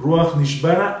 Ruach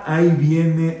Nishbara, ahí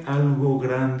viene algo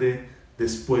grande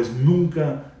después.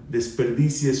 Nunca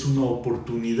desperdicies una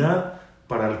oportunidad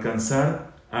para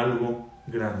alcanzar algo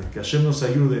grande. Que Hashem nos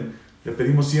ayude. Le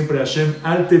pedimos siempre a Hashem,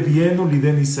 Alte Vienu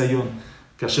Liden Isayon,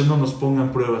 que Hashem no nos ponga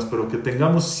en pruebas, pero que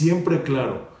tengamos siempre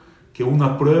claro que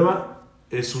una prueba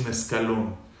es un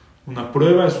escalón. Una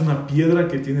prueba es una piedra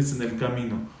que tienes en el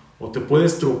camino. O te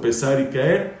puedes tropezar y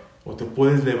caer, o te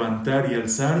puedes levantar y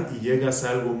alzar y llegas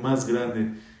a algo más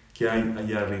grande que hay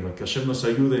allá arriba. Que Hashem nos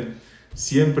ayude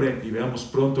siempre y veamos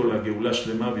pronto la Geulah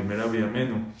Shlema Bimera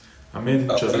B'Yamenu. Amén.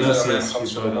 Muchas gracias.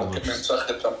 Qué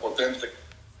mensaje tan potente,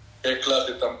 qué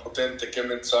clase tan potente, qué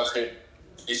mensaje.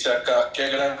 Dice acá, qué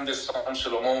grande es San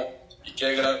Shlomo y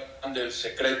qué grande el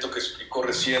secreto que explicó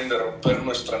recién de romper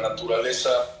nuestra naturaleza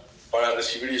para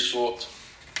recibir Yeshua.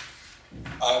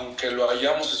 Aunque lo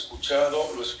hayamos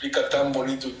escuchado, lo explica tan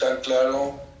bonito y tan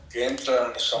claro que entra a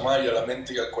la Neshama y a la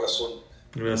mente y al corazón.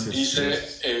 Gracias.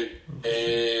 Dice,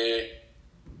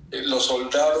 los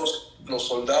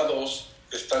soldados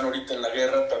que están ahorita en la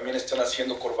guerra también están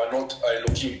haciendo Korbanot a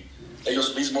Elohim.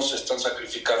 Ellos mismos se están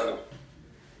sacrificando.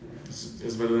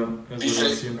 Es verdad, Dice,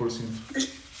 100%.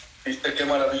 Dice qué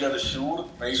maravilla de Shur,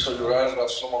 me hizo llorar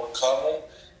Shlomo Benhamu,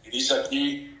 y dice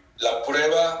aquí, la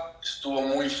prueba estuvo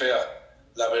muy fea.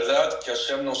 La verdad, que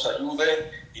Hashem nos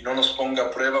ayude y no nos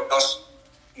ponga pruebas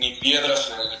ni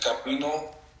piedras en el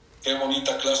camino. Qué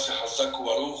bonita clase, Hazaku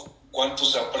Baruch. Cuánto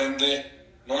se aprende,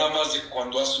 no nada más de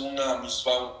cuando hace una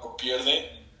misvah no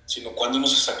pierde, sino cuando uno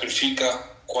se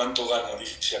sacrifica, cuánto gana.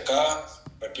 Dice acá,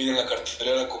 me piden la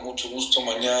cartelera con mucho gusto.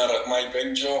 Mañana Rahmai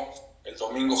Benjo, el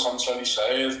domingo Hamzal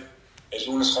Isaed, el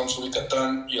lunes Hamzul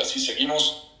Katán, y así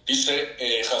seguimos. Dice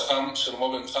Jajam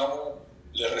Shlomo Benhamu,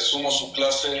 le resumo su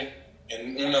clase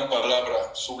en una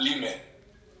palabra, sublime.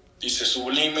 Dice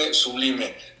sublime,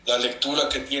 sublime. La lectura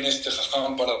que tiene este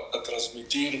Jajam para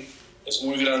transmitir es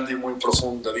muy grande y muy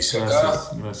profunda. Dice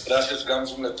gracias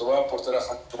Gamsum Letová por tener a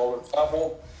Shlomo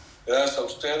Benhamu. Gracias a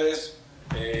ustedes.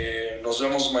 Nos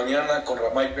vemos mañana con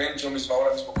Ramay Benjo, misma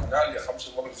hora, mismo canal, y a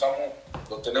Shlomo Benhamu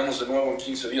lo tenemos de nuevo en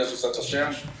 15 días. Usat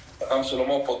Hashem.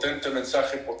 Shlomo, potente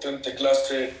mensaje, potente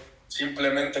clase,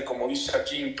 simplemente como dice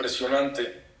aquí,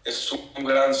 impresionante. Es un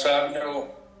gran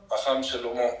sabio, Aham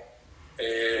Shlomo.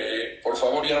 Por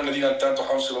favor, ya no le digan tanto a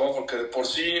Aham Shlomo, porque de por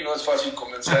sí no es fácil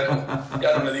convencerlo.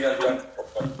 Ya no le digan tanto, por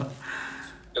favor.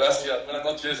 Gracias, buenas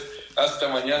noches, hasta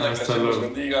mañana, que Dios los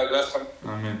bendiga. Gracias.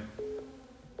 Amén.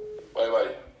 Bye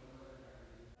bye.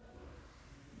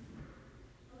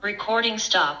 Recording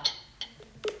stopped.